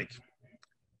 it's like,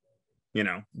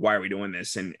 why are we doing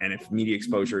this? And if media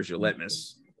exposure is your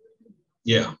litmus.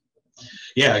 Yeah,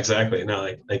 exactly. No,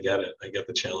 I get it. I get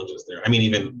the challenges there. I mean,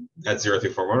 even at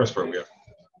 034 Motorsport,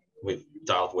 we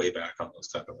dialed way back on those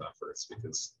type of efforts,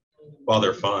 because while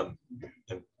they're fun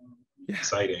and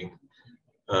exciting,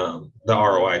 the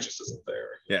ROI just isn't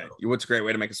there. What's a great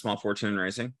way to make a small fortune in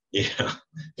racing?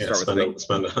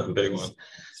 Spend a big one.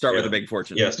 Start with a big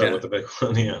fortune. Start with the big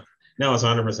one. No, it's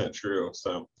 100% true.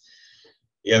 So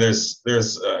there's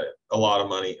a lot of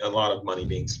money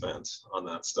being spent on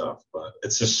that stuff, but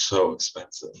it's just so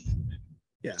expensive.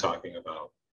 Talking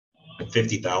about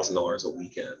 $50,000 a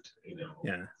weekend,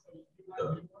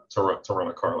 to run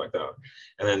a car like that,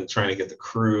 and then trying to get the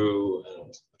crew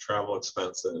and the travel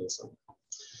expenses, and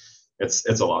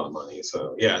it's a lot of money.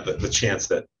 So the chance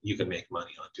that you can make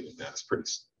money on doing that is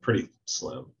pretty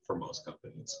slim for most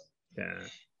companies.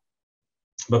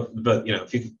 But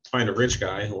if you find a rich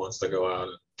guy who wants to go out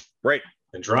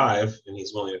and drive, and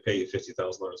he's willing to pay you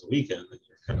 $50,000 a weekend, then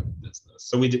you're kind of in business.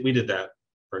 So we did that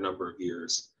for a number of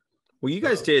years. Well, you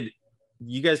guys did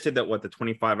that, what, the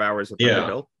 25 hours of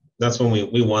Thunderhill? That's when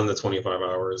we won the 25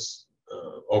 hours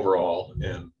overall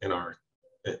in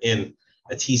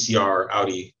a TCR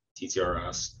Audi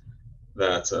TTRS.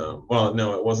 That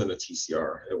no, it wasn't a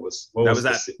TCR. It was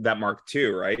that Mark II,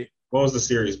 right? What was the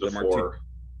series before?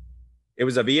 It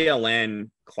was a VLN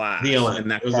class. VLN.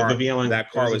 And that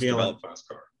car was developed. Class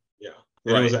car.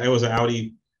 And it was an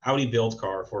Audi built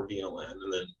car for VLN,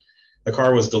 and then the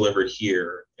car was delivered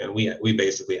here, and we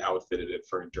basically outfitted it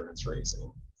for endurance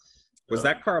racing. Was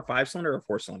that car a 5-cylinder or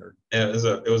 4-cylinder? It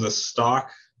was a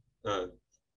stock,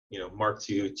 Mark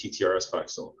II TTRS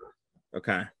 5-cylinder.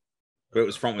 Okay, but it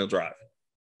was front wheel drive.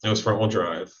 It was front wheel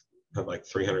drive. Had like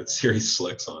 300 series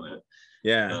slicks on it.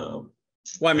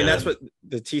 Well, I mean, that's what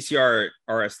the TCR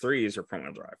RS3s are, front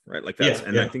wheel drive, right? Like that's,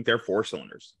 I think they're 4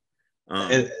 cylinders.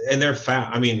 And they're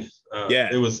fat. I mean,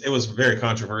 it was very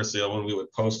controversial when we would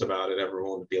post about it.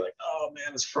 Everyone would be like, "Oh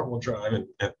man, it's front wheel drive,"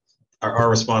 and our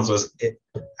response was,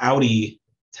 Audi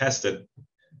tested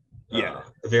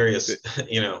various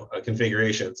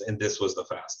configurations, and this was the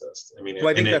fastest. I mean,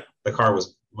 the car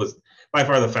was by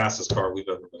far the fastest car we've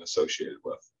ever been associated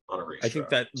with on a race. I think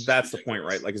that's the point,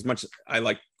 right? Like, as much as I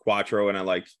like Quattro and I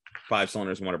like 5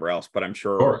 cylinders and whatever else, but I'm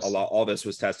sure all this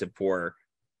was tested for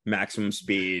maximum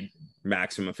speed,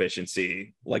 maximum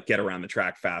efficiency, like get around the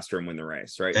track faster and win the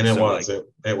race, right? And it was.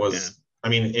 I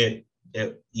mean,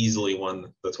 it easily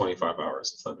won the 25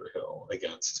 hours of Thunderhill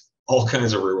against all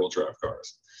kinds of rear-wheel drive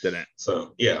cars. Didn't it?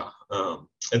 So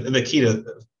and the key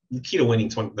to winning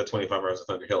the 25 hours of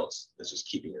Thunderhill is just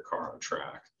keeping your car on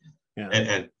track,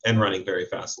 and running very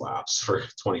fast laps for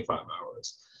 25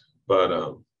 hours.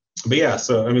 But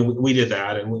so I mean, we did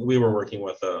that, and we were working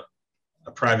with a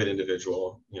private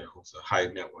individual, who's a high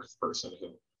net worth person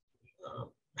who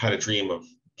had a dream of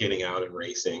getting out and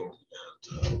racing,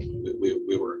 and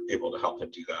we were able to help him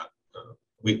do that.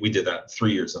 We did that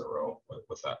 3 years in a row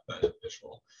with that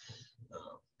individual.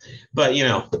 But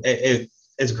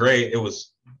it's great. It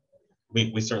was,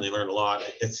 we certainly learned a lot.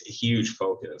 It's a huge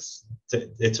focus.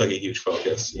 It took a huge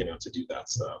focus, to do that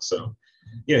stuff. So,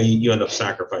 you end up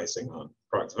sacrificing on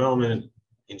product development,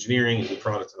 engineering, and new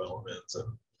product development,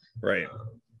 Right.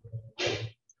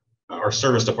 Our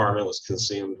service department was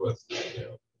consumed with,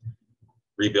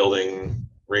 rebuilding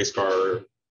race car,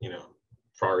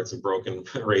 parts and broken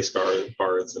race car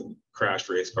parts and crashed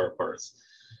race car parts.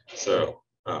 So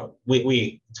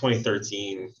we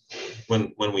 2013,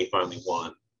 when we finally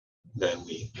won, then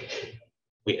we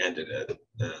ended it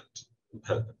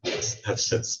and have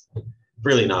since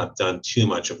really not done too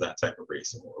much of that type of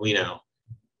racing. We now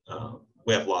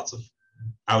we have lots of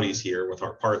Audis here with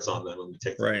our parts on them, and we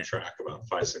take them to the track about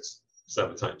 5, 6,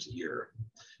 7 times a year.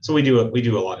 So we do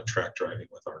a lot of track driving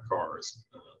with our cars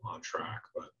on track,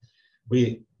 but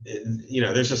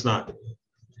there's just not,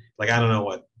 like, I don't know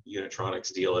what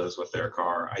Unitronics deal is with their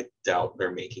car. I doubt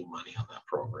they're making money on that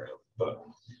program, but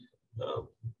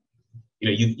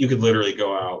you could literally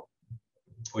go out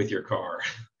with your car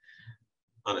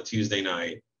on a Tuesday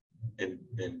night and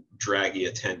draggy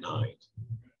a 10.9,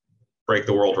 break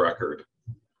the world record,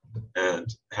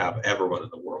 and have everyone in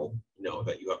the world know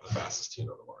that you have the fastest tune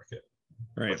on the market,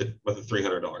 right? With a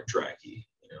 $300 draggy,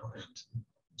 and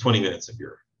 20 minutes of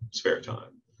your spare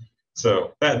time.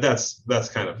 So that's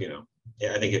kind of,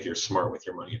 I think if you're smart with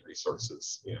your money and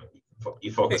resources,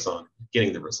 you focus on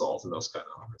getting the results and those kind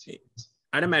of opportunities.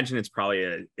 I'd imagine it's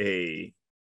probably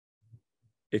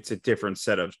it's a different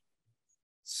set of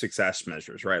success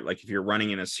measures, right? Like if you're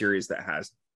running in a series that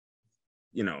has,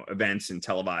 events and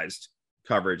televised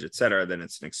coverage, et cetera, then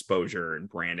it's an exposure and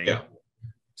branding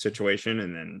situation.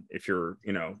 And then if you're,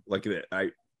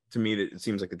 to me, that it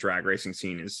seems like the drag racing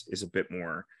scene is a bit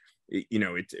more,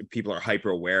 people are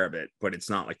hyper aware of it, but it's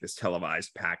not like this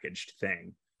televised packaged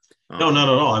thing. No, not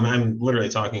at all. I'm literally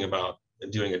talking about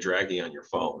doing a draggy on your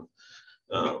phone,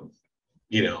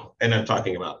 and I'm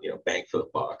talking about, bang for the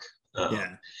buck. But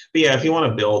yeah, if you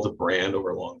want to build a brand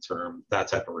over long term, that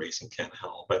type of racing can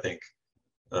help. I think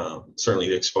certainly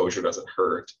the exposure doesn't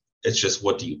hurt. It's just,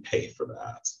 what do you pay for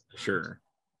that? Sure.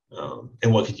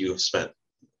 And what could you have spent?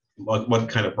 What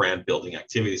kind of brand building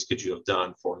activities could you have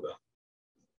done for the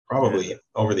probably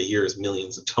over the years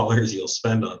millions of dollars you'll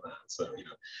spend on that? So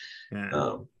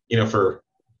for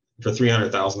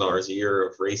 $300,000 a year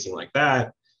of racing like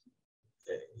that,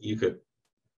 you could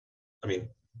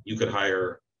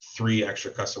hire 3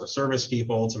 extra customer service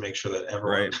people to make sure that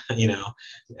everyone,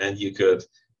 and you could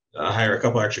hire a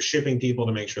couple extra shipping people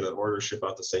to make sure that orders ship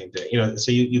out the same day.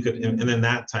 So you could, and then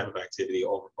that type of activity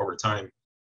over time,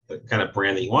 the kind of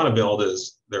brand that you want to build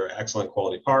is they're excellent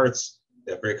quality parts,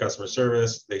 they have great customer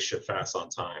service, they ship fast on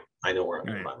time. I know where I'm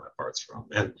going to buy my parts from.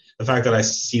 And the fact that I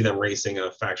see them racing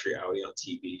a factory Audi on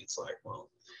TV, it's like, well,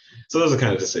 so those are the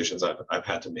kind of decisions I've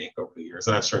had to make over the years.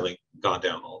 And I've certainly gone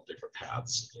down all different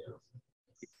paths.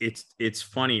 It's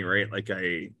funny, right? Like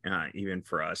even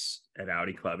for us at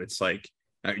Audi Club, it's like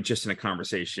just in a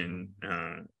conversation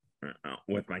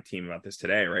with my team about this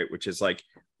today, right? Which is like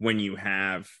when you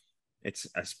have, it's,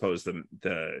 I suppose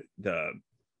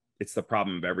it's the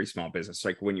problem of every small business.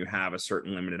 Like when you have a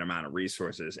certain limited amount of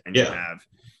resources and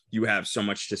you have so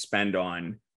much to spend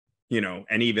on,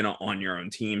 and even on your own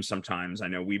team, sometimes I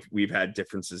know we've had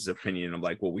differences of opinion of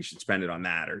like, well, we should spend it on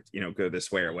that, or, go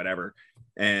this way or whatever.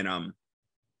 And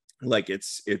like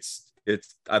it's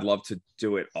I'd love to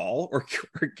do it all or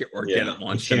get it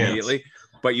launched immediately,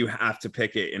 but you have to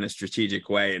pick it in a strategic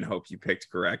way and hope you picked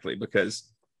correctly, because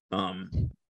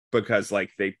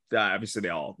like they obviously they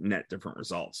all net different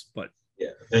results. But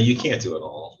no, you can't do it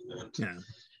all.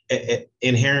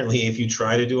 Inherently, if you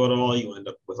try to do it all, you end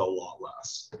up with a lot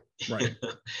less. Right.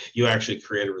 You actually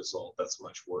create a result that's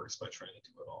much worse by trying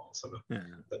to do it all. So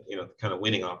the kind of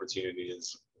winning opportunity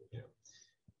is,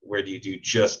 where do you do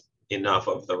just enough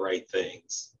of the right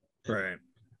things, right?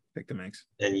 Pick the mix,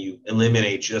 and you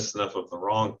eliminate just enough of the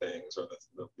wrong things or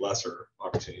the lesser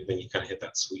opportunity. Then you kind of hit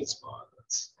that sweet spot.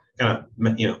 That's kind of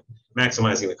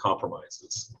maximizing the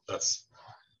compromises.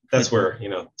 That's where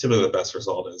typically the best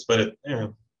result is. But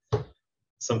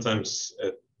sometimes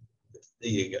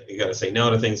you got to say no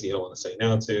to things you don't want to say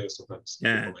no to. Sometimes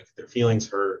people might get their feelings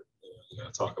hurt. You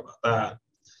got to talk about that.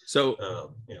 So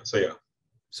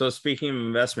So speaking of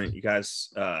investment, you guys,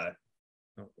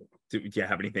 do you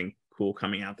have anything cool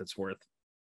coming out that's worth,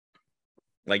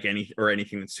 like,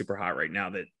 anything that's super hot right now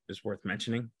that is worth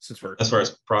mentioning, since we're, as far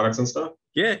as products and stuff?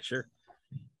 Yeah, sure.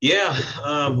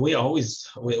 Yeah, we have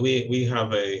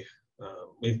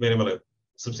we've been able to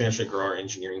substantially grow our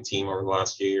engineering team over the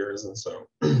last few years, and so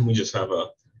we just have a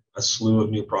slew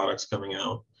of new products coming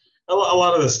out. A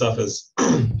lot of this stuff is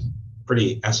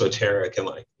pretty esoteric and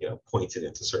pointed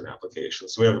into certain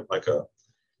applications. So we have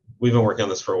we've been working on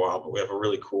this for a while, but we have a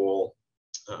really cool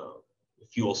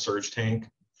fuel surge tank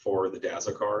for the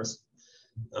Daza cars.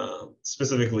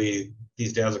 Specifically,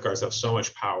 these Dazzler cars have so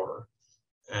much power,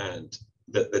 and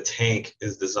the tank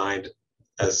is designed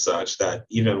as such that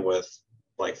even with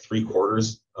like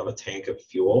 3/4 of a tank of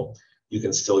fuel, you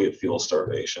can still get fuel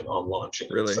starvation on launching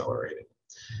and accelerating.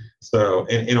 So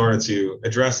in order to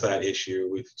address that issue,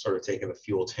 we've sort of taken the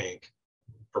fuel tank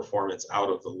performance out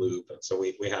of the loop. And so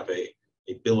we have a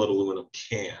billet aluminum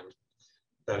can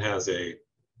that has a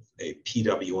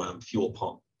PWM fuel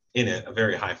pump in it, a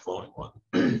very high flowing one.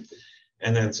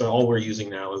 And then so all we're using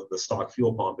now is the stock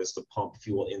fuel pump is to pump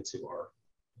fuel into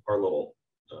our little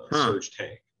surge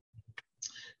tank.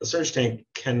 The surge tank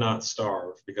cannot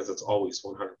starve because it's always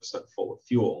 100% full of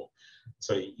fuel.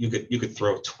 So you could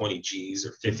throw 20 G's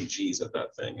or 50 G's at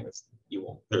that thing, and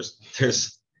there's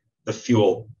the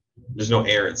fuel. There's no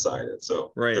air inside it,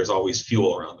 so there's always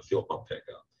fuel around the fuel pump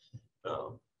pickup.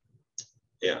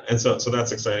 Yeah, and so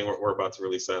that's exciting. We're about to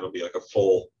release that. It'll be like a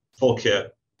full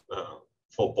kit,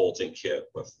 full bolting kit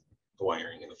with the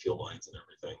wiring and the fuel lines and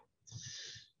everything.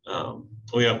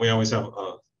 We always have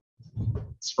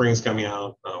springs coming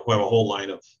out. We have a whole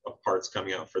line of parts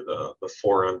coming out for the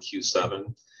 4M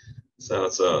Q7. So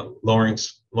it's a lowering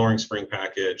spring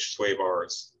package, sway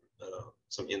bars,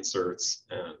 some inserts,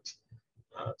 and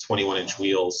 21-inch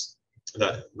wheels.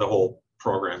 That the whole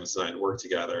program is designed to work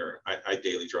together. I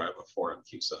daily drive a 4M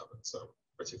Q7, so I'm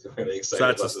particularly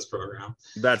excited about this program.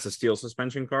 That's a steel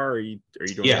suspension car, or are you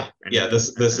doing? Yeah.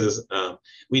 This is.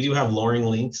 We do have lowering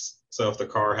links, so if the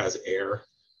car has air,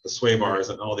 the sway bars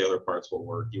and all the other parts will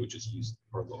work. You would just use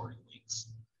our lowering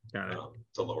links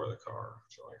to lower the car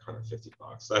for like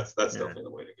 $150. That's definitely the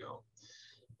way to go.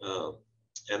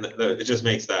 And it just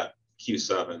makes that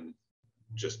Q7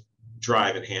 just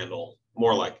drive and handle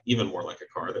even more like a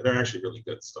car. They're actually really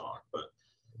good stock, but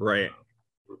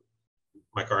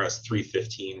my car has 3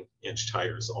 15-inch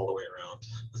tires all the way around.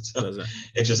 So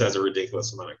it just has a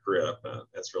ridiculous amount of grip.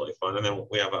 It's really fun. And then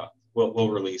we have we'll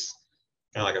release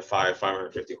kind of like a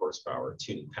 550 horsepower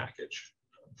tuning package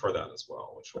for that as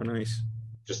well, which will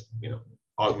just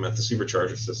augment the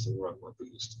supercharger system, run more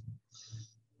boost.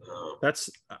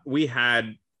 We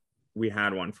had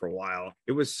one for a while.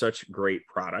 It was such a great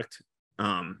product,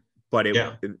 but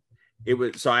it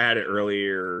was, so I had it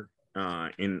earlier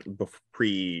in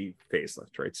pre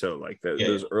facelift, right? So like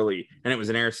those early, and it was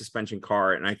an air suspension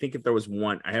car, and I think if there was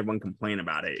I had one complaint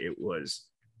about it, it was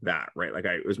that, right? Like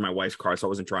it was my wife's car, so I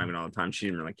wasn't driving all the time. She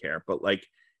didn't really care, but like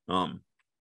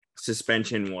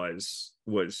suspension was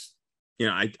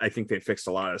I think they fixed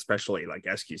a lot, especially like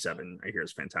SQ7 I hear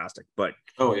is fantastic, but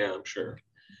I'm sure,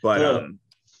 but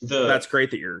that's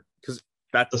great that you're, because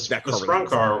the sprung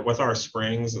car with our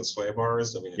springs and sway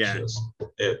bars, I mean,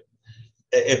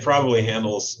 it probably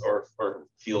handles or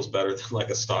feels better than like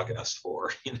a stock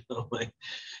S4, like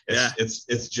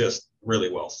it's just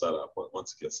really well set up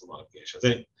once it gets some modifications.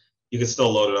 And you can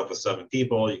still load it up with 7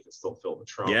 people, you can still fill the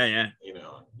trunk.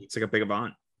 It's like a big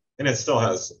Avant, and it still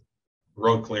has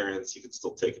road clearance. You can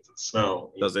still take it to the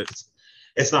snow. Does it?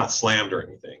 It's not slammed or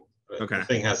anything, but the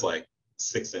thing has like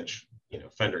 6-inch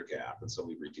fender gap, and so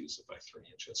we reduce it by 3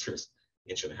 inches or 1.5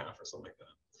 inches or something like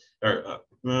that.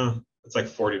 Or it's like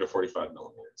 40 to 45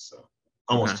 millimeters, so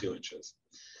almost 2 inches.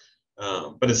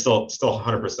 But it's still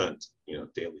 100%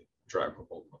 daily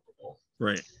drivable.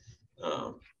 Right.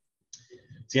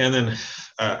 And then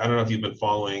I don't know if you've been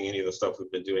following any of the stuff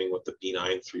we've been doing with the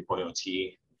B9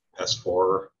 3.0T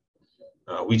S4.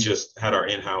 We just had our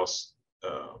in-house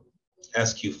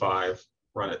SQ5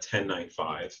 run at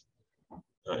 10.95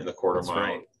 in the quarter mile,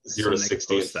 right. 0 to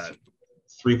 60,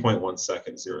 3.1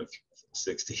 seconds, 0 to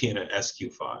 60 in an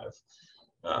SQ5.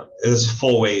 It is a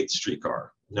full weight street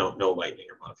car, no lightning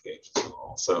or modifications at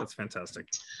all. So that's fantastic.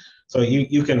 So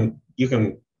you can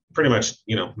pretty much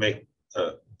make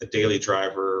a daily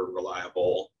driver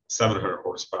reliable, 700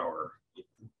 horsepower.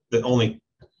 The only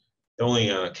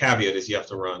caveat is you have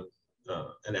to run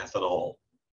an ethanol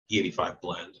E85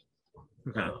 blend.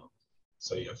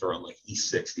 So you have to run like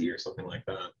E60 or something like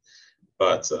that.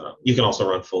 But you can also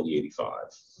run full E85,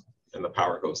 and the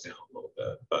power goes down a little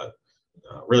bit. But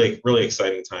really, really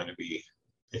exciting time to be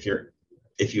if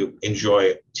you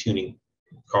enjoy tuning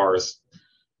cars.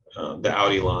 The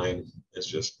Audi line is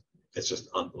just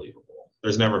unbelievable.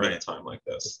 There's never been a time like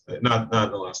this. Not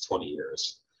in the last 20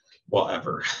 years. Well,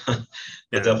 ever. But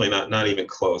definitely not even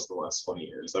close in the last 20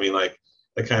 years. I mean, like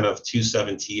the kind of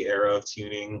 27T era of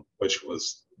tuning, which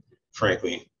was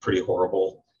frankly pretty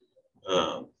horrible,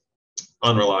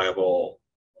 unreliable,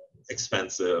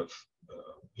 expensive.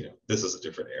 This is a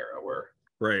different era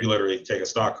where you literally take a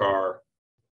stock car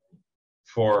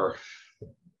for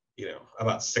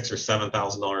about $6,000 or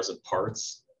 $7,000 in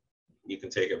parts. you can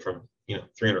take it from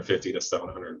 350 to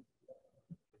 700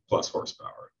 plus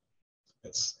horsepower.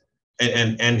 It's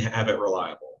and have it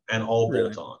reliable and all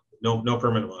bolt on, no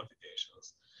permanent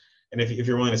modifications. And if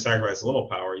you're willing to sacrifice a little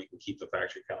power, you can keep the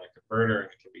factory Cadillac converter,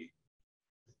 and it can be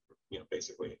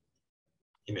basically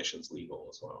emissions legal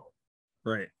as well.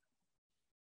 Right.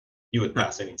 You would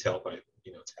pass any tailpipe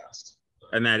test.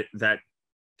 And that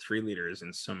 3-liter is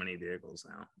in so many vehicles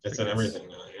now. It's in everything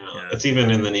now. Yeah. It's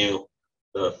even in the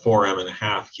 4M and a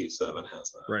half Q7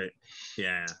 has that. Right.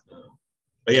 Yeah.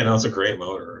 But yeah, no, it's a great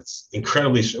motor. It's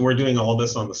incredibly. We're doing all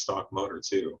this on the stock motor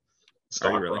too,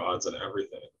 stock rods and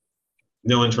everything.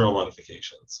 No internal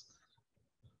modifications.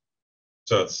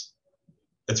 So it's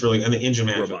really, and the engine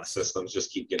management systems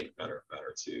just keep getting better and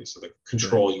better too. So the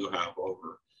control you have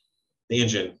over the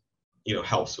engine,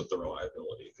 helps with the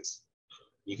reliability, because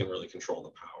you can really control the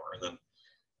power, and then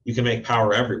you can make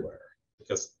power everywhere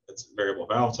because it's variable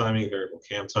valve timing, variable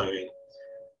cam timing.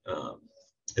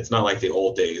 It's not like the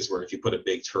old days where if you put a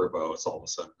big turbo, it's all of a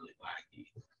sudden really laggy.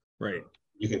 Right.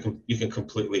 You can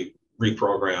completely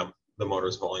reprogram the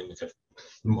motor's volumetric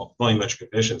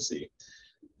efficiency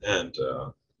and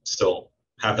still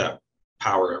have that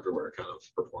power everywhere kind of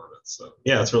performance. So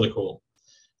yeah, it's really cool.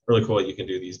 Really cool what you can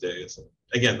do these days. And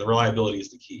again, the reliability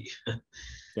is the key.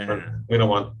 Yeah. We're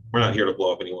not here to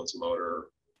blow up anyone's motor, or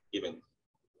even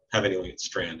have anyone get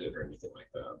stranded or anything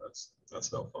like that.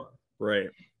 That's no fun. Right.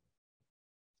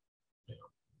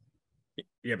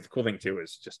 Yeah, but the cool thing too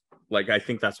is just like, I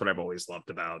think that's what I've always loved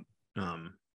about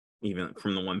even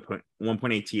from the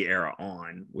 1.8T era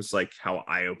on, was like how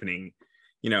eye-opening,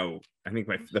 I think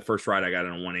the first ride I got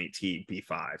in a 1.8T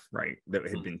B5, right, that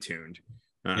had been tuned.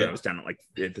 It was down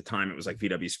at the time it was like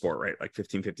VW Sport, right, like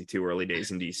 1552 early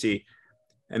days in DC,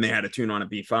 and they had a tune on a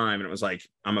B5, and it was like,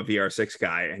 I'm a VR6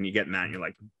 guy, and you get in that and you're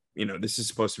like, this is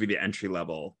supposed to be the entry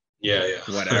level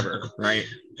whatever, right?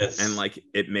 And like,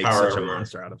 it makes such a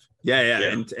monster out of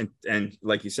and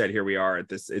like you said, here we are at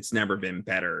this. It's never been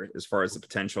better as far as the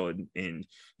potential in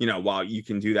while you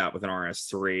can do that with an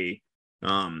RS3,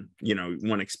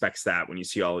 one expects that when you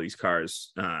see all of these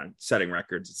cars setting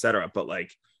records, etc.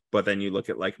 But then you look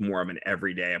at like more of an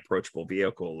everyday approachable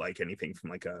vehicle, like anything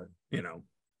from like an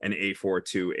A4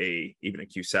 to even a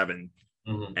Q7,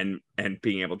 and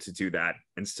being able to do that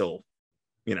and still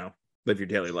live your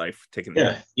daily life, taking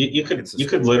you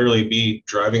could literally be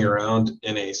driving around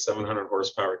in a 700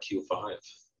 horsepower Q5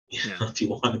 if you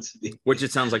wanted to be, which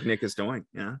it sounds like Nick is doing.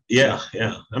 I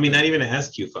mean, not even an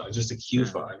SQ5, just a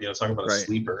Q5. Talking about a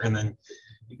sleeper, and then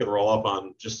you could roll up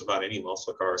on just about any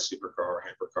muscle car, supercar,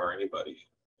 hypercar, anybody.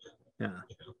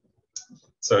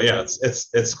 So yeah,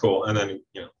 it's cool. And then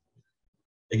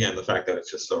again, the fact that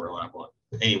it's just so reliable,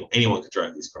 anyone could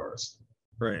drive these cars,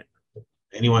 right?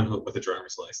 Anyone with a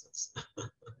driver's license.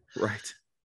 Right.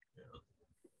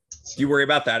 Do you worry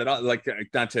about that at all? Like,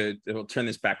 not to turn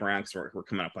this back around, because we're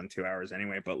coming up on 2 hours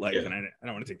anyway, but like, and I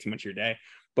don't want to take too much of your day,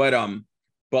 but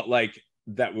like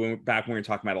that back when we were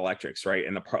talking about electrics, right?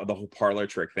 And the whole parlor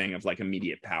trick thing of like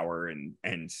immediate power and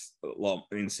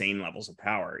insane levels of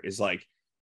power is like,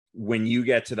 when you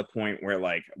get to the point where,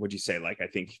 like, would you say, like, I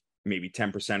think maybe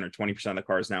 10% or 20% of the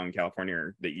cars now in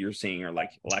California that you're seeing are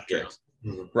like electrics,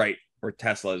 right? Or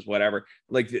Teslas, whatever.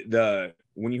 Like the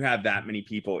when you have that many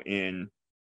people in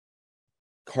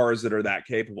cars that are that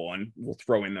capable, and we'll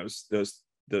throw in those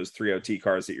 3.0T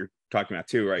cars that you're talking about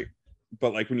too, right?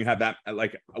 But like when you have that,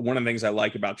 like, one of the things I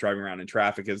like about driving around in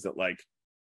traffic is that, like,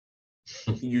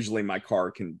 usually my car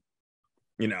can,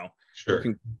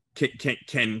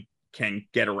 can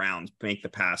get around, make the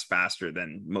pass faster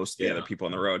than most of the other people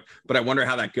on the road. But I wonder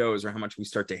how that goes, or how much we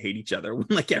start to hate each other when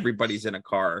like everybody's in a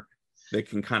car that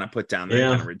can kind of put down that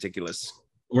kind of ridiculous.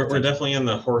 We're definitely in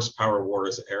the horsepower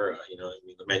wars era.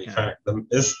 I mean,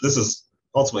 this is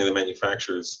ultimately the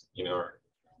manufacturers, are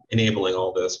enabling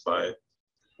all this by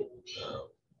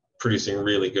producing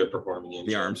really good performing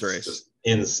engines. The arms race. Just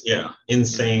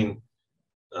insane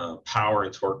power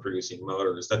and torque producing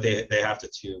motors that they have to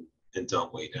tune and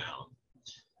dump way down.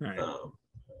 Right.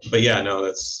 But yeah, no,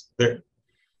 that's there.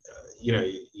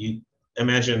 You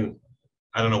imagine,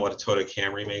 I don't know what a Toyota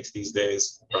Camry makes these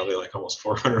days, probably like almost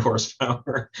 400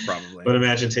 horsepower. Probably. But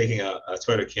imagine taking a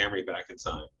Toyota Camry back in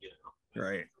time,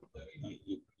 Right.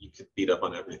 You could beat up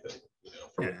on everything,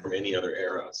 from any other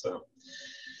era. So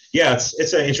yeah,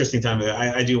 it's an interesting time.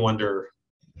 I do wonder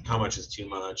how much is too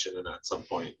much. And then at some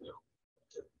point,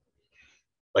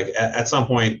 like at some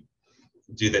point,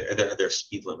 are there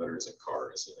speed limiters in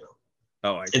cars,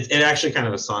 it actually kind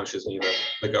of astonishes me that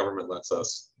the government lets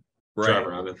us drive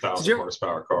around in 1,000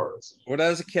 horsepower cars. When I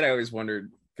was a kid, I always wondered,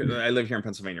 because I live here in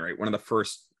Pennsylvania, right? One of the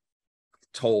first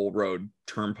toll road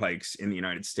turnpikes in the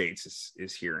United States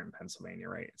is here in Pennsylvania,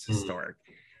 right? It's historic.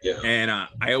 Yeah. And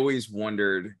I always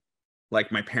wondered,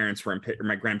 like my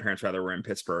grandparents rather were in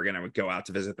Pittsburgh, and I would go out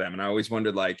to visit them. And I always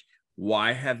wondered, like,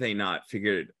 why have they not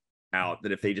figured out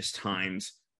that if they just timed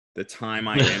the time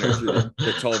I enter through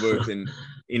the toll booth in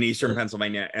Eastern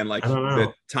Pennsylvania and like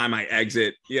the time I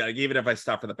exit, like even if I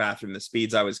stop for the bathroom, the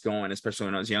speeds I was going, especially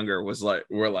when I was younger,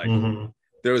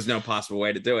 there was no possible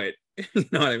way to do it. You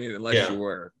know what I mean? Unless you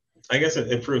were. I guess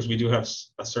it proves we do have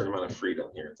a certain amount of freedom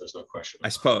here. There's no question. I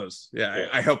suppose. Yeah.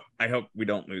 I hope we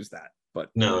don't lose that. But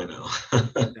no, I know.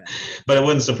 But it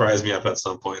wouldn't surprise me if at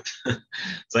some point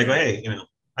it's like, hey,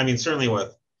 I mean, certainly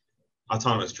with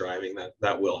autonomous driving,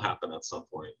 that will happen at some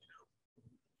point.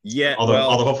 Yeah. Although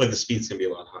hopefully the speeds can be a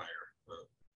lot higher.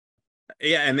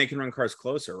 Yeah, and they can run cars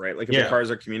closer, right? Like if the cars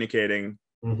are communicating,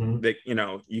 that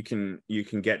you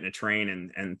can get in a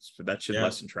train and that should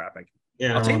lessen trappic.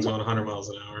 Yeah, everyone's going 100 miles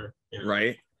an hour.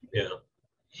 Right. Yeah.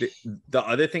 The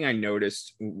other thing I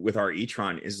noticed with our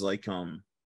e-tron is like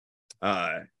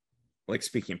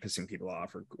speaking of pissing people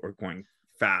off or going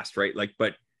fast, right? Like,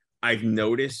 but I've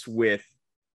noticed with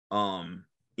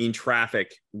in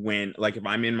traffic when, like, if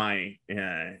I'm in my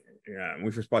when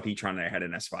we first bought the e-tron, I had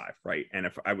an S5, right? And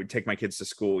if I would take my kids to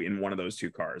school in one of those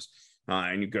two cars,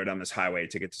 and you go down this highway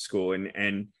to get to school,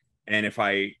 and if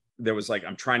there was like,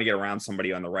 I'm trying to get around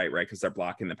somebody on the right, because they're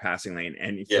blocking the passing lane,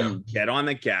 and if you get on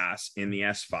the gas in the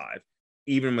S5,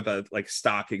 even with a like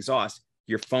stock exhaust,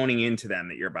 you're phoning into them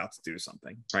that you're about to do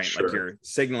something, right? Sure. Like you're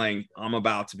signaling, I'm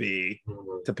about to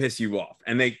piss you off,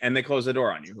 and they close the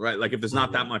door on you, right? Like if there's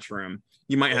not that much room,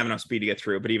 you might have enough speed to get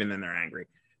through, but even then they're angry.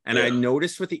 And I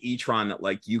noticed with the e-tron that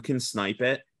like you can snipe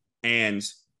it, and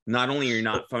not only you're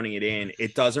not phoning it in,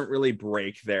 it doesn't really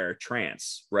break their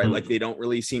trance, right? Like they don't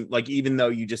really seem like, even though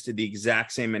you just did the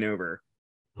exact same maneuver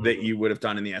that you would have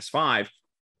done in the S5,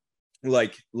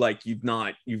 like you've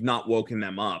not woken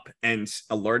them up and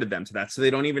alerted them to that. So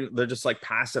they're just like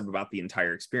passive about the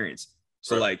entire experience.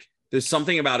 So like there's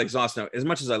something about exhaust note, as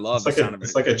much as I love the sound of it.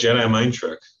 It's like a Jedi mind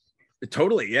trick.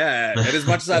 Totally. Yeah. And as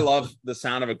much as I love the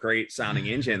sound of a great sounding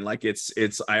engine, like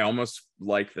I almost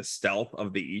like the stealth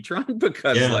of the e-tron,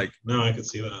 because I could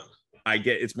see that.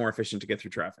 It's more efficient to get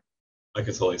through traffic. I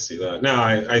could totally see that. No,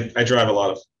 I drive a lot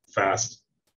of fast,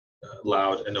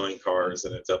 loud, annoying cars,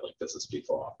 and it definitely pisses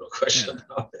people off. No question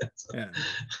about it.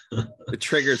 Yeah. It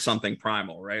triggers something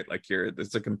primal, right? Like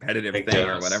it's a competitive thing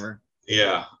or whatever.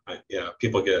 Yeah.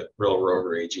 People get real road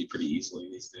ragey pretty easily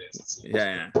these days.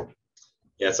 Yeah.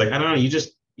 Yeah, it's like, I don't know,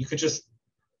 you could just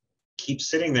keep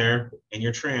sitting there in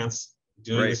your trance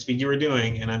doing the speed you were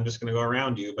doing, and I'm just gonna go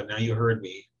around you, but now you heard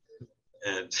me.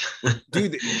 And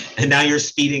dude, and now you're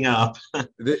speeding up.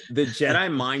 the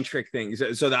Jedi mind trick thing.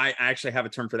 So that I actually have a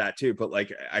term for that too. But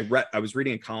like I was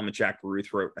reading a column that Jack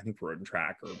Baruth wrote, I think for Road and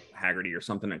Track or Haggerty or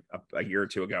something a year or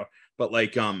two ago. But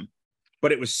like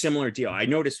but it was similar deal. I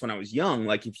noticed when I was young,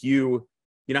 like if you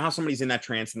know how somebody's in that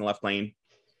trance in the left lane,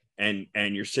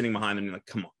 and you're sitting behind them, and you're like,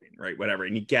 come on, right, whatever.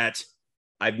 And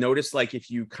I've noticed like if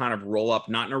you kind of roll up,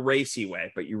 not in a racy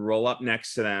way, but you roll up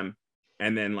next to them,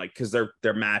 and then like, because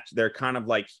they're kind of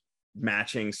like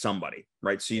matching somebody,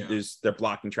 right? So they're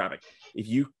blocking traffic. If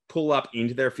you pull up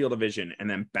into their field of vision and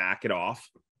then back it off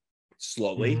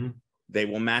slowly, they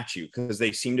will match you, because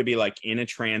they seem to be like in a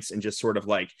trance and just sort of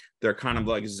like they're kind of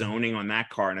like zoning on that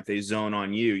car. And if they zone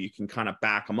on you, you can kind of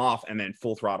back them off and then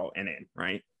full throttle and in,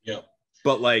 right? Yeah.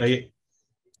 But like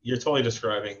you're totally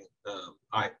describing,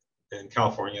 in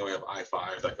California we have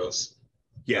I-5 that goes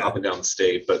up and down the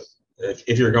state. But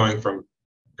if you're going from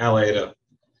LA to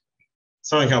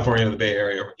Southern California to the Bay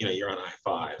Area, you're on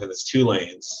I-5 and it's 2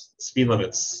 lanes. Speed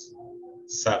limit's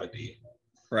 70.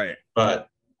 Right. But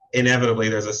inevitably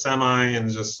there's a semi and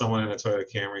just someone in a Toyota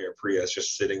Camry or Prius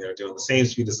just sitting there doing the same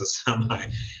speed as the semi.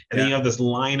 And then you have this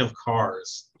line of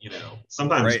cars,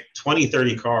 sometimes 20,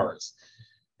 30 cars.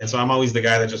 And so I'm always the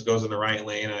guy that just goes in the right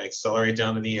lane. I accelerate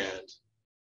down to the end,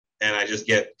 and I just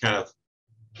get kind of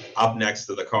up next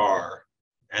to the car,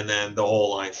 and then the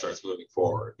whole line starts moving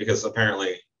forward, because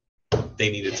apparently they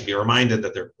needed to be reminded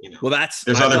that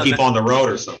there's other people on the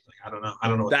road or something. I don't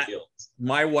know what the deal is.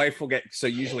 My wife will so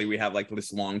usually we have like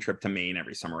this long trip to Maine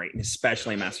every summer, right? And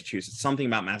especially Massachusetts. Something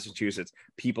about Massachusetts,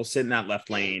 people sit in that left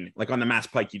lane, like on the Mass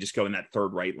Pike, you just go in that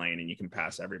third right lane and you can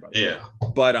pass everybody. Yeah.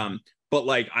 But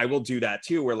like I will do that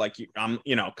too, where like I'm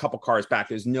a couple cars back.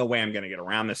 There's no way I'm going to get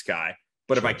around this guy.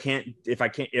 But if I can't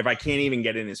even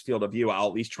get in his field of view, I'll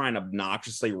at least try and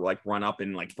obnoxiously like run up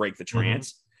and like break the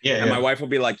trance. And my wife will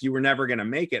be like, "You were never going to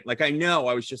make it." Like, I know,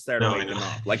 I was just there to wake them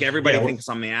up. Like everybody thinks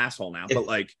I'm the asshole now, but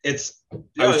like I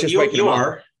was just waking them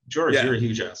up. George, Yeah. you're a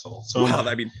huge asshole. So Well,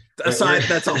 I mean, aside,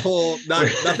 that's a whole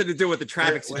nothing to do with the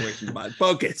traffic we're- situation, but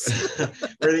focus.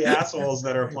 we're the assholes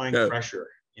that are applying Yeah. pressure.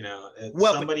 You know,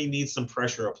 Well, somebody needs some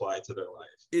pressure applied to their life.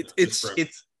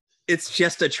 It's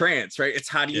just a chance, right? It's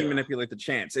how do you Yeah. manipulate the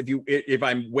chance? If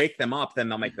I wake them up, then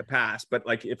they'll make the pass. But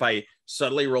like if I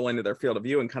subtly roll into their field of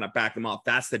view and kind of back them off,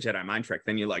 that's the Jedi mind trick.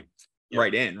 Then you like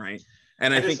right in, right?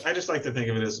 And I just like to think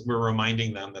of it as we're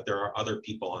reminding them that there are other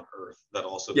people on Earth that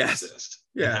also exist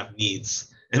and have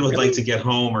needs and would like to get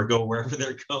home or go wherever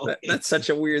they're going. That's such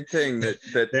a weird thing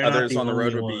that others on the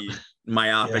road would be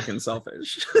myopic and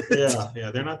selfish. Yeah,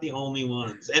 they're not the only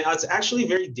ones. And it's actually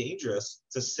very dangerous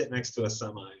to sit next to a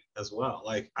semi as well.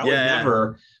 Like I would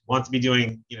never want to be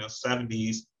doing,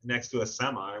 70s next to a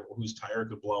semi whose tire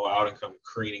could blow out and come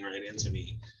careening right into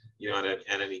me,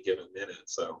 at any given minute.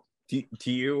 So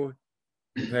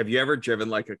have you ever driven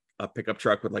like a pickup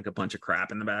truck with like a bunch of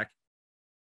crap in the back?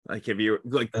 Like, have you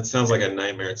like that sounds like a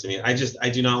nightmare to me. I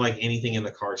do not like anything in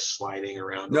the car sliding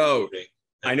around. No,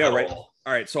 I know, right? All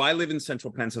right. So I live in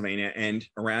central Pennsylvania, and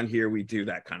around here we do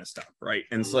that kind of stuff, right?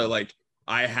 And so like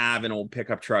I have an old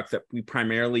pickup truck that we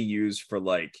primarily use for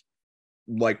like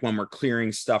when we're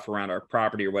clearing stuff around our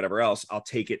property or whatever else, I'll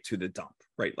take it to the dump,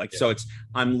 right? Like, so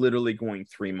I'm literally going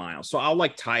 3 miles. So I'll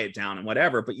like tie it down and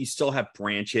whatever, but you still have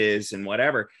branches and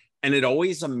whatever. And it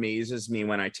always amazes me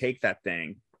when I take that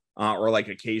thing or like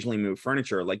occasionally move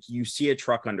furniture, like you see a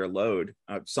truck under load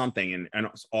of something. And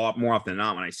more often than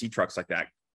not, when I see trucks like that,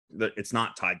 it's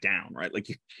not tied down, right? Like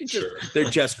they're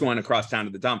just going across town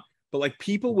to the dump, but like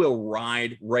people will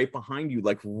ride right behind you,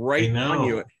 like right on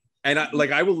you. And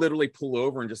I will literally pull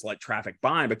over and just let traffic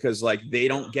by because like they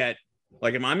don't get,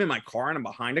 like if I'm in my car and I'm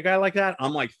behind a guy like that,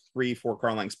 I'm like 3-4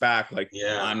 car lengths back. Like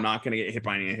I'm not going to get hit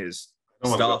by any of his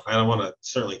stuff. I don't want to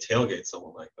certainly tailgate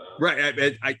someone like that.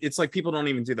 Right. It's like people don't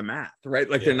even do the math, right?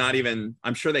 Like they're not even,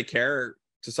 I'm sure they care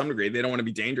to some degree. They don't want to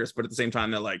be dangerous, but at the same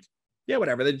time, they're like, yeah,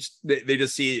 whatever. They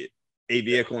just see a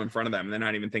vehicle in front of them and they're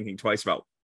not even thinking twice about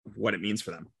what it means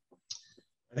for them.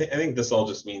 I think this all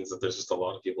just means that there's just a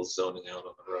lot of people zoning out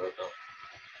on the road,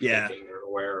 thinking or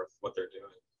aware of what they're doing.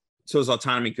 So is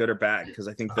autonomy good or bad? Because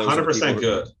I think those 100%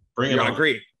 good. Bring it on. I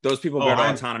agree. Those people go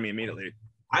to autonomy immediately.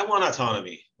 I want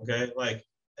autonomy. Okay, like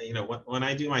when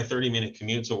I do my 30-minute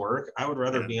commute to work, I would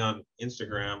rather be on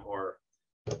Instagram or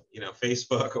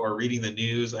Facebook or reading the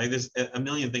news. There's a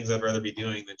million things I'd rather be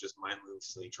doing than just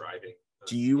mindlessly driving.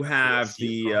 Do you have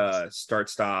the start,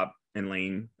 stop, and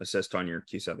lane assist on your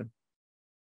Q7?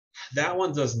 That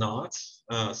one does not.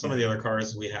 Some of the other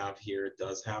cars we have here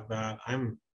does have that.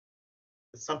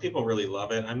 Some people really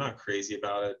love it. I'm not crazy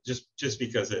about it, just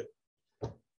because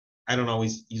I don't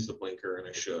always use the blinker, and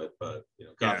I should, but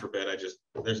God forbid,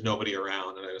 there's nobody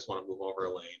around, and I just want to move over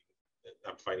a lane.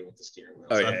 I'm fighting with the steering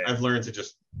wheel. I've learned to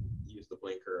just use the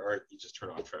blinker, or you just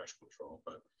turn off traction control.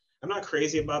 But I'm not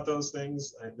crazy about those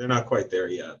things. They're not quite there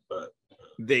yet, but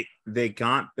they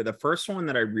got. But the first one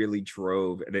that I really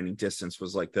drove at any distance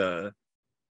was like a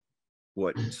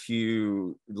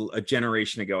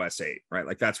generation ago S8, right?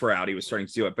 Like that's where Audi was starting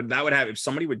to do it. But that would have, if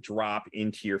somebody would drop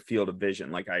into your field of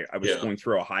vision, like I was going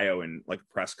through Ohio in like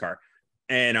a press car,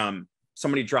 and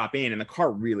somebody drop in and the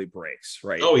car really brakes,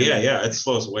 right? Oh yeah, it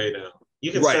slows way down.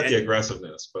 You can set the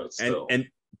aggressiveness, but still.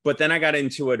 But then I got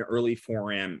into an early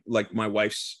 4M, like my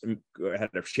wife's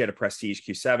she had a Prestige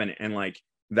Q7, and like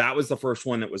that was the first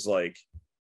one that was like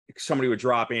somebody would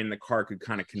drop in, the car could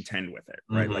kind of contend with it,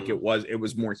 right? Like it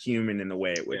was more human in the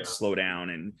way it would slow down,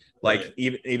 and like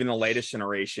even the latest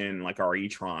generation, like our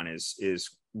e-tron is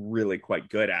really quite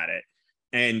good at it.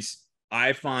 And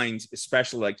I find,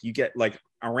 especially like you get like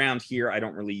around here, I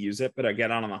don't really use it, but I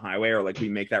get on the highway, or like we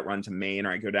make that run to Maine,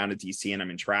 or I go down to DC and I'm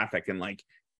in traffic, and like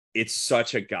it's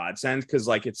such a godsend, because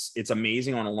like it's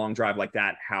amazing on a long drive like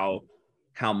that how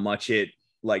much it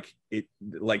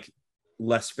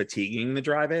less fatiguing the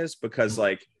drive is, because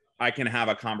like I can have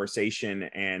a conversation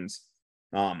and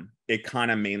it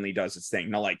kind of mainly does its thing.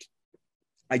 Now, like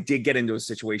I did get into a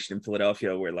situation in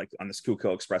Philadelphia where like on the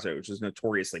Schuylkill Expressway, which was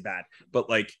notoriously bad, but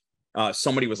like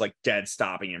somebody was like dead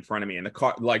stopping in front of me, and the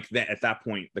car, like at that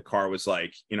point the car was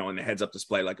like, in the heads up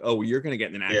display, like, oh, you're gonna get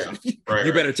in an accident.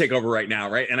 You better take over right now,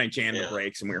 right? And I jammed the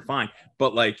brakes and we were fine.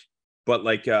 But I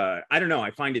don't know, I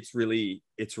find it's really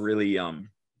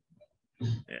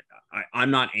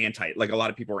I'm not anti, like a lot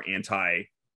of people are anti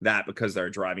that because they're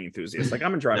driving enthusiasts. Like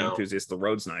I'm a driving enthusiast, the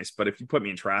road's nice, but if you put me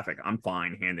in traffic, I'm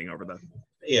fine handing over the.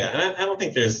 Yeah, and I don't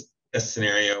think there's a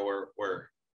scenario where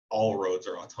all roads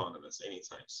are autonomous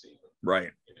anytime soon.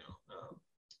 Right.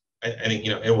 I think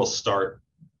it will start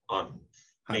on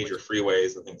major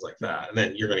freeways and things like that, and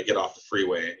then you're going to get off the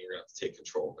freeway and you're going to have to take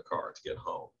control of the car to get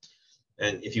home.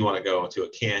 And if you want to go into a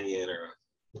canyon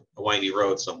or a windy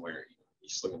road somewhere, you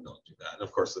sling and don't do that. And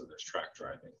of course, then there's track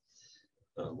driving,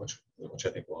 which I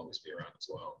think will always be around as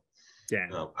well.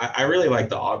 Yeah. I really like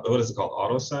the what is it called?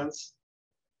 AutoSense,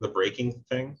 the braking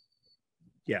thing.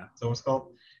 Yeah. Is that what it's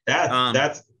called?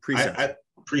 That's Presense.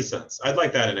 Presense. I'd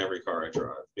like that in every car I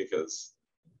drive, because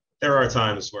there are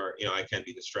times where I can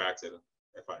be distracted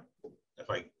if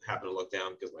I happen to look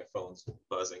down because my phone's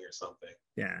buzzing or something.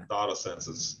 Yeah. The AutoSense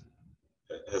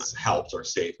has helped or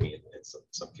saved me in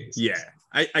some cases. Yeah,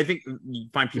 I think you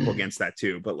find people against that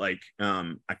too, but like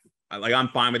I'm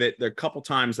fine with it. There are a couple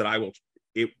times that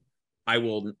I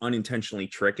will unintentionally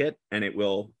trick it, and it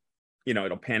will,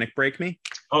 it'll panic brake me.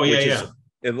 Oh yeah.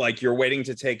 Like you're waiting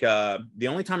to take the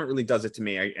only time it really does it to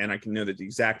me, and I can know that the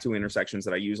exact two intersections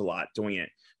that I use a lot doing it,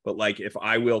 but like if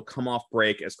I will come off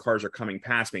brake as cars are coming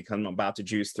past me because I'm about to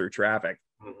juice through traffic,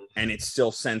 and it's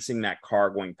still sensing that car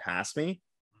going past me.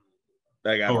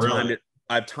 Like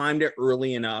I've timed it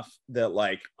early enough that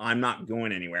like I'm not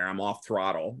going anywhere. I'm off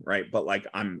throttle, right? But like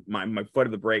my foot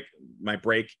of the brake, my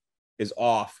brake is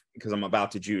off because I'm about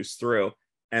to juice through,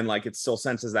 and like it still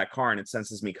senses that car, and it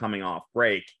senses me coming off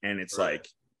brake, and it's like,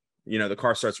 the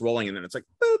car starts rolling, and then it's like,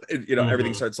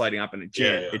 everything starts lighting up, and it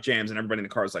jams, and everybody in the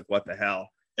car is like, what the hell?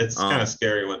 It's kind of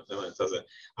scary when it does it.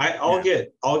 I'll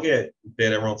get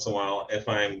bit every once in a while if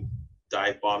I'm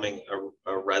dive bombing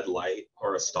a red light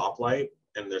or a stoplight,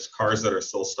 and there's cars that are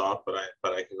still stopped, but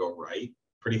I can go right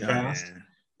pretty fast. Yeah.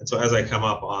 And so as I come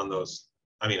up on those,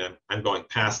 I'm going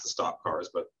past the stop cars,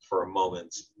 but for a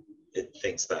moment it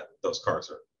thinks that those cars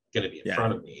are going to be in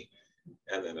front of me,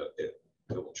 and then it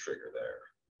will trigger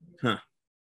there.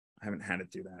 I haven't had it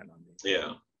do that on me.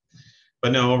 Yeah,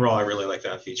 but no, overall I really like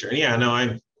that feature. And yeah, no,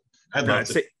 I'd love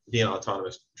to be in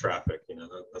autonomous traffic.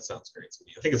 That sounds great to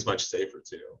me. I think it's much safer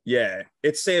too. Yeah,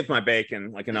 it saved my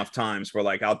bacon like enough times where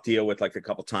like I'll deal with like a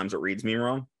couple times it reads me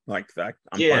wrong. Like that,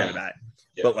 I'm fine with that.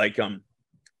 Yeah. But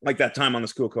like that time on the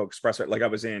Schuylkill Expressway, like I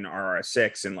was in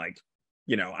RS6, and like,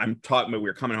 I'm talking about we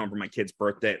were coming home for my kid's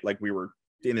birthday. Like we were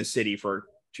in the city for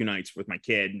 2 nights with my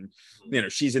kid,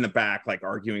 and she's in the back like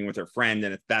arguing with her friend,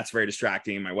 and that's very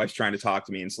distracting, and my wife's trying to talk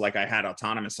to me, and so like I had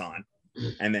autonomous on.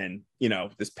 And then,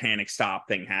 this panic stop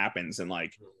thing happens, and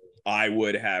like I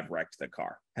would have wrecked the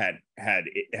car had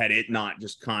it not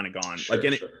just kind of gone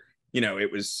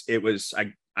it was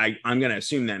I'm going to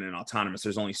assume then in autonomous,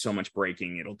 there's only so much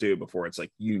braking it'll do before it's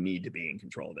like, you need to be in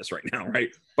control of this right now.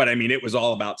 Right. But it was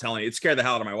all about it scared the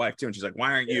hell out of my wife too. And she's like,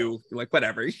 why aren't you like,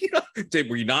 whatever, were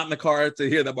you not in the car to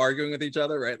hear them arguing with each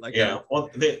other? Right. Like, well,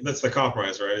 that's the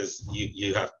compromise, right? Is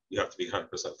you have to be 100%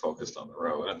 focused on the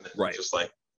road, and right. Just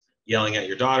like yelling at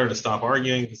your daughter to stop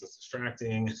arguing because it's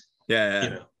distracting.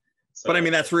 Yeah. So,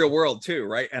 but that's real world too.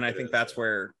 Right. And I think that's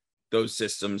where those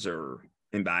systems are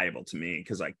invaluable to me,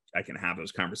 because I can have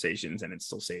those conversations and it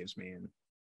still saves me. And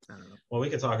I don't know. Well, we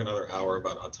could talk another hour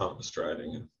about autonomous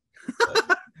driving. And,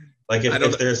 like if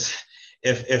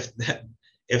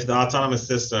the autonomous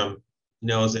system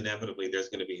knows inevitably there's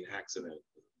going to be an accident,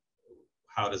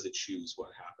 how does it choose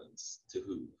what happens to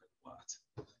who and what?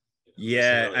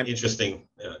 Yeah, really interesting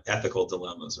ethical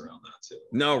dilemmas around that too.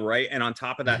 No, right, and on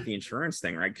top of that, the insurance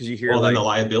thing, right? Because you hear then the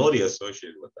liability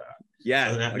associated with that.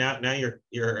 Yeah. So now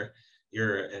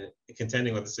you're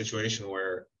contending with a situation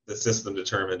where the system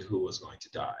determined who was going to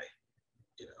die.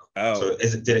 So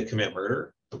did it commit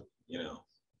murder?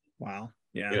 Wow.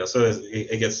 Yeah. So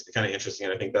it gets kind of interesting,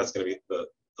 and I think that's going to be the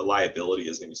liability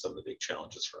is going to be some of the big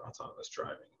challenges for autonomous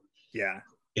driving. Yeah.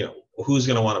 Who's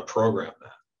going to want to program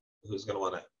that? Who's going to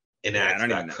want to enact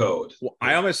that code? Well,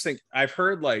 I almost think I've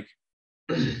heard like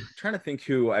I'm trying to think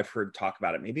who I've heard talk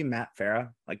about it. Maybe Matt Farah,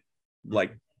 like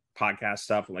podcast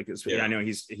stuff. Like I know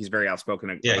he's very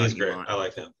outspoken. He's great. I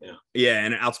like him. Yeah,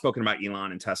 and outspoken about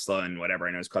Elon and Tesla and whatever.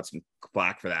 I know he's got some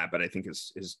flack for that, but I think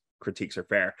his critiques are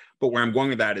fair. But where I'm going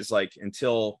with that is like,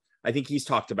 until I think he's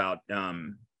talked about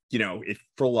if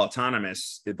full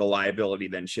autonomous, the liability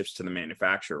then shifts to the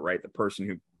manufacturer, right? The person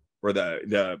who, or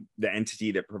the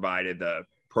entity that provided the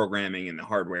programming and the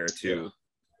hardware to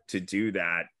do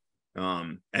that,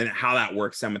 and how that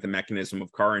works then with the mechanism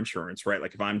of car insurance, right?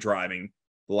 Like if I'm driving,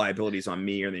 the liability is on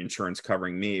me or the insurance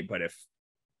covering me, but if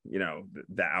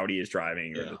the Audi is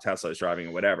driving or the Tesla is driving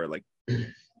or whatever, like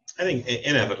I think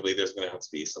inevitably there's going to have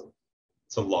to be some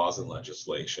laws and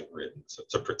legislation written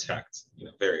to protect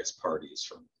various parties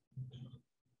from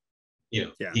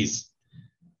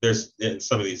there's in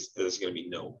some of these there's going to be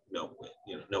no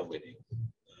winning.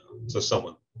 So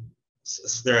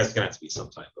there is going to have to be some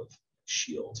type of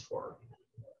shield for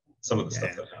some of the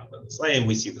stuff that happens. And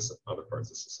we see this in other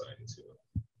parts of society too.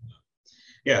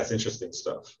 Yeah, it's interesting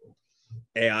stuff.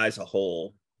 AI as a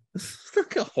whole It's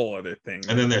like a whole other thing.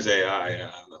 And then there's AI.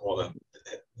 Well,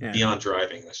 Yeah. beyond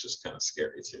driving, that's just kind of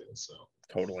scary too. So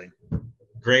Totally.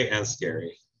 great and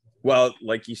scary. Well,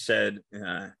 like you said,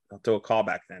 I'll do a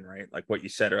callback then, right? Like what you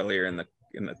said earlier in the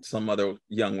some other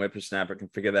young whippersnapper can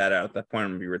figure that out. At that point,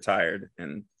 I'm gonna be retired,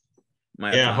 and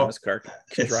my autonomous car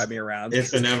can drive me around.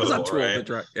 It's inevitable, I'm too old to right?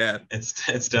 drive. Yeah,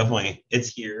 it's definitely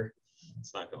here.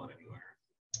 It's not going anywhere.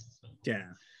 So, yeah.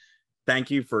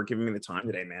 Thank you for giving me the time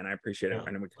today, man. I appreciate it. Yeah,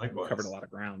 I know we likewise. covered a lot of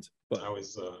ground, but I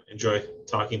always enjoy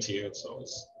talking to you. It's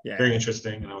always yeah, very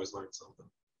interesting, and I always learn something.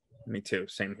 me too.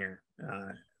 Same here.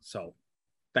 So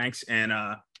thanks, and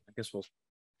I guess we'll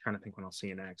trying to think when I'll see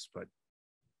you next, but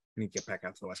we need to get back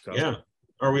out to the West Coast. Yeah,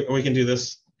 or we can do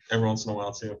this every once in a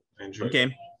while too. I enjoy it.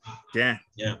 Okay. Yeah.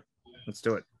 Yeah. Let's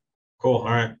do it. Cool. All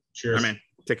right. Cheers. All right, man.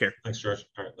 Take care. Thanks, George.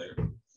 All right, later.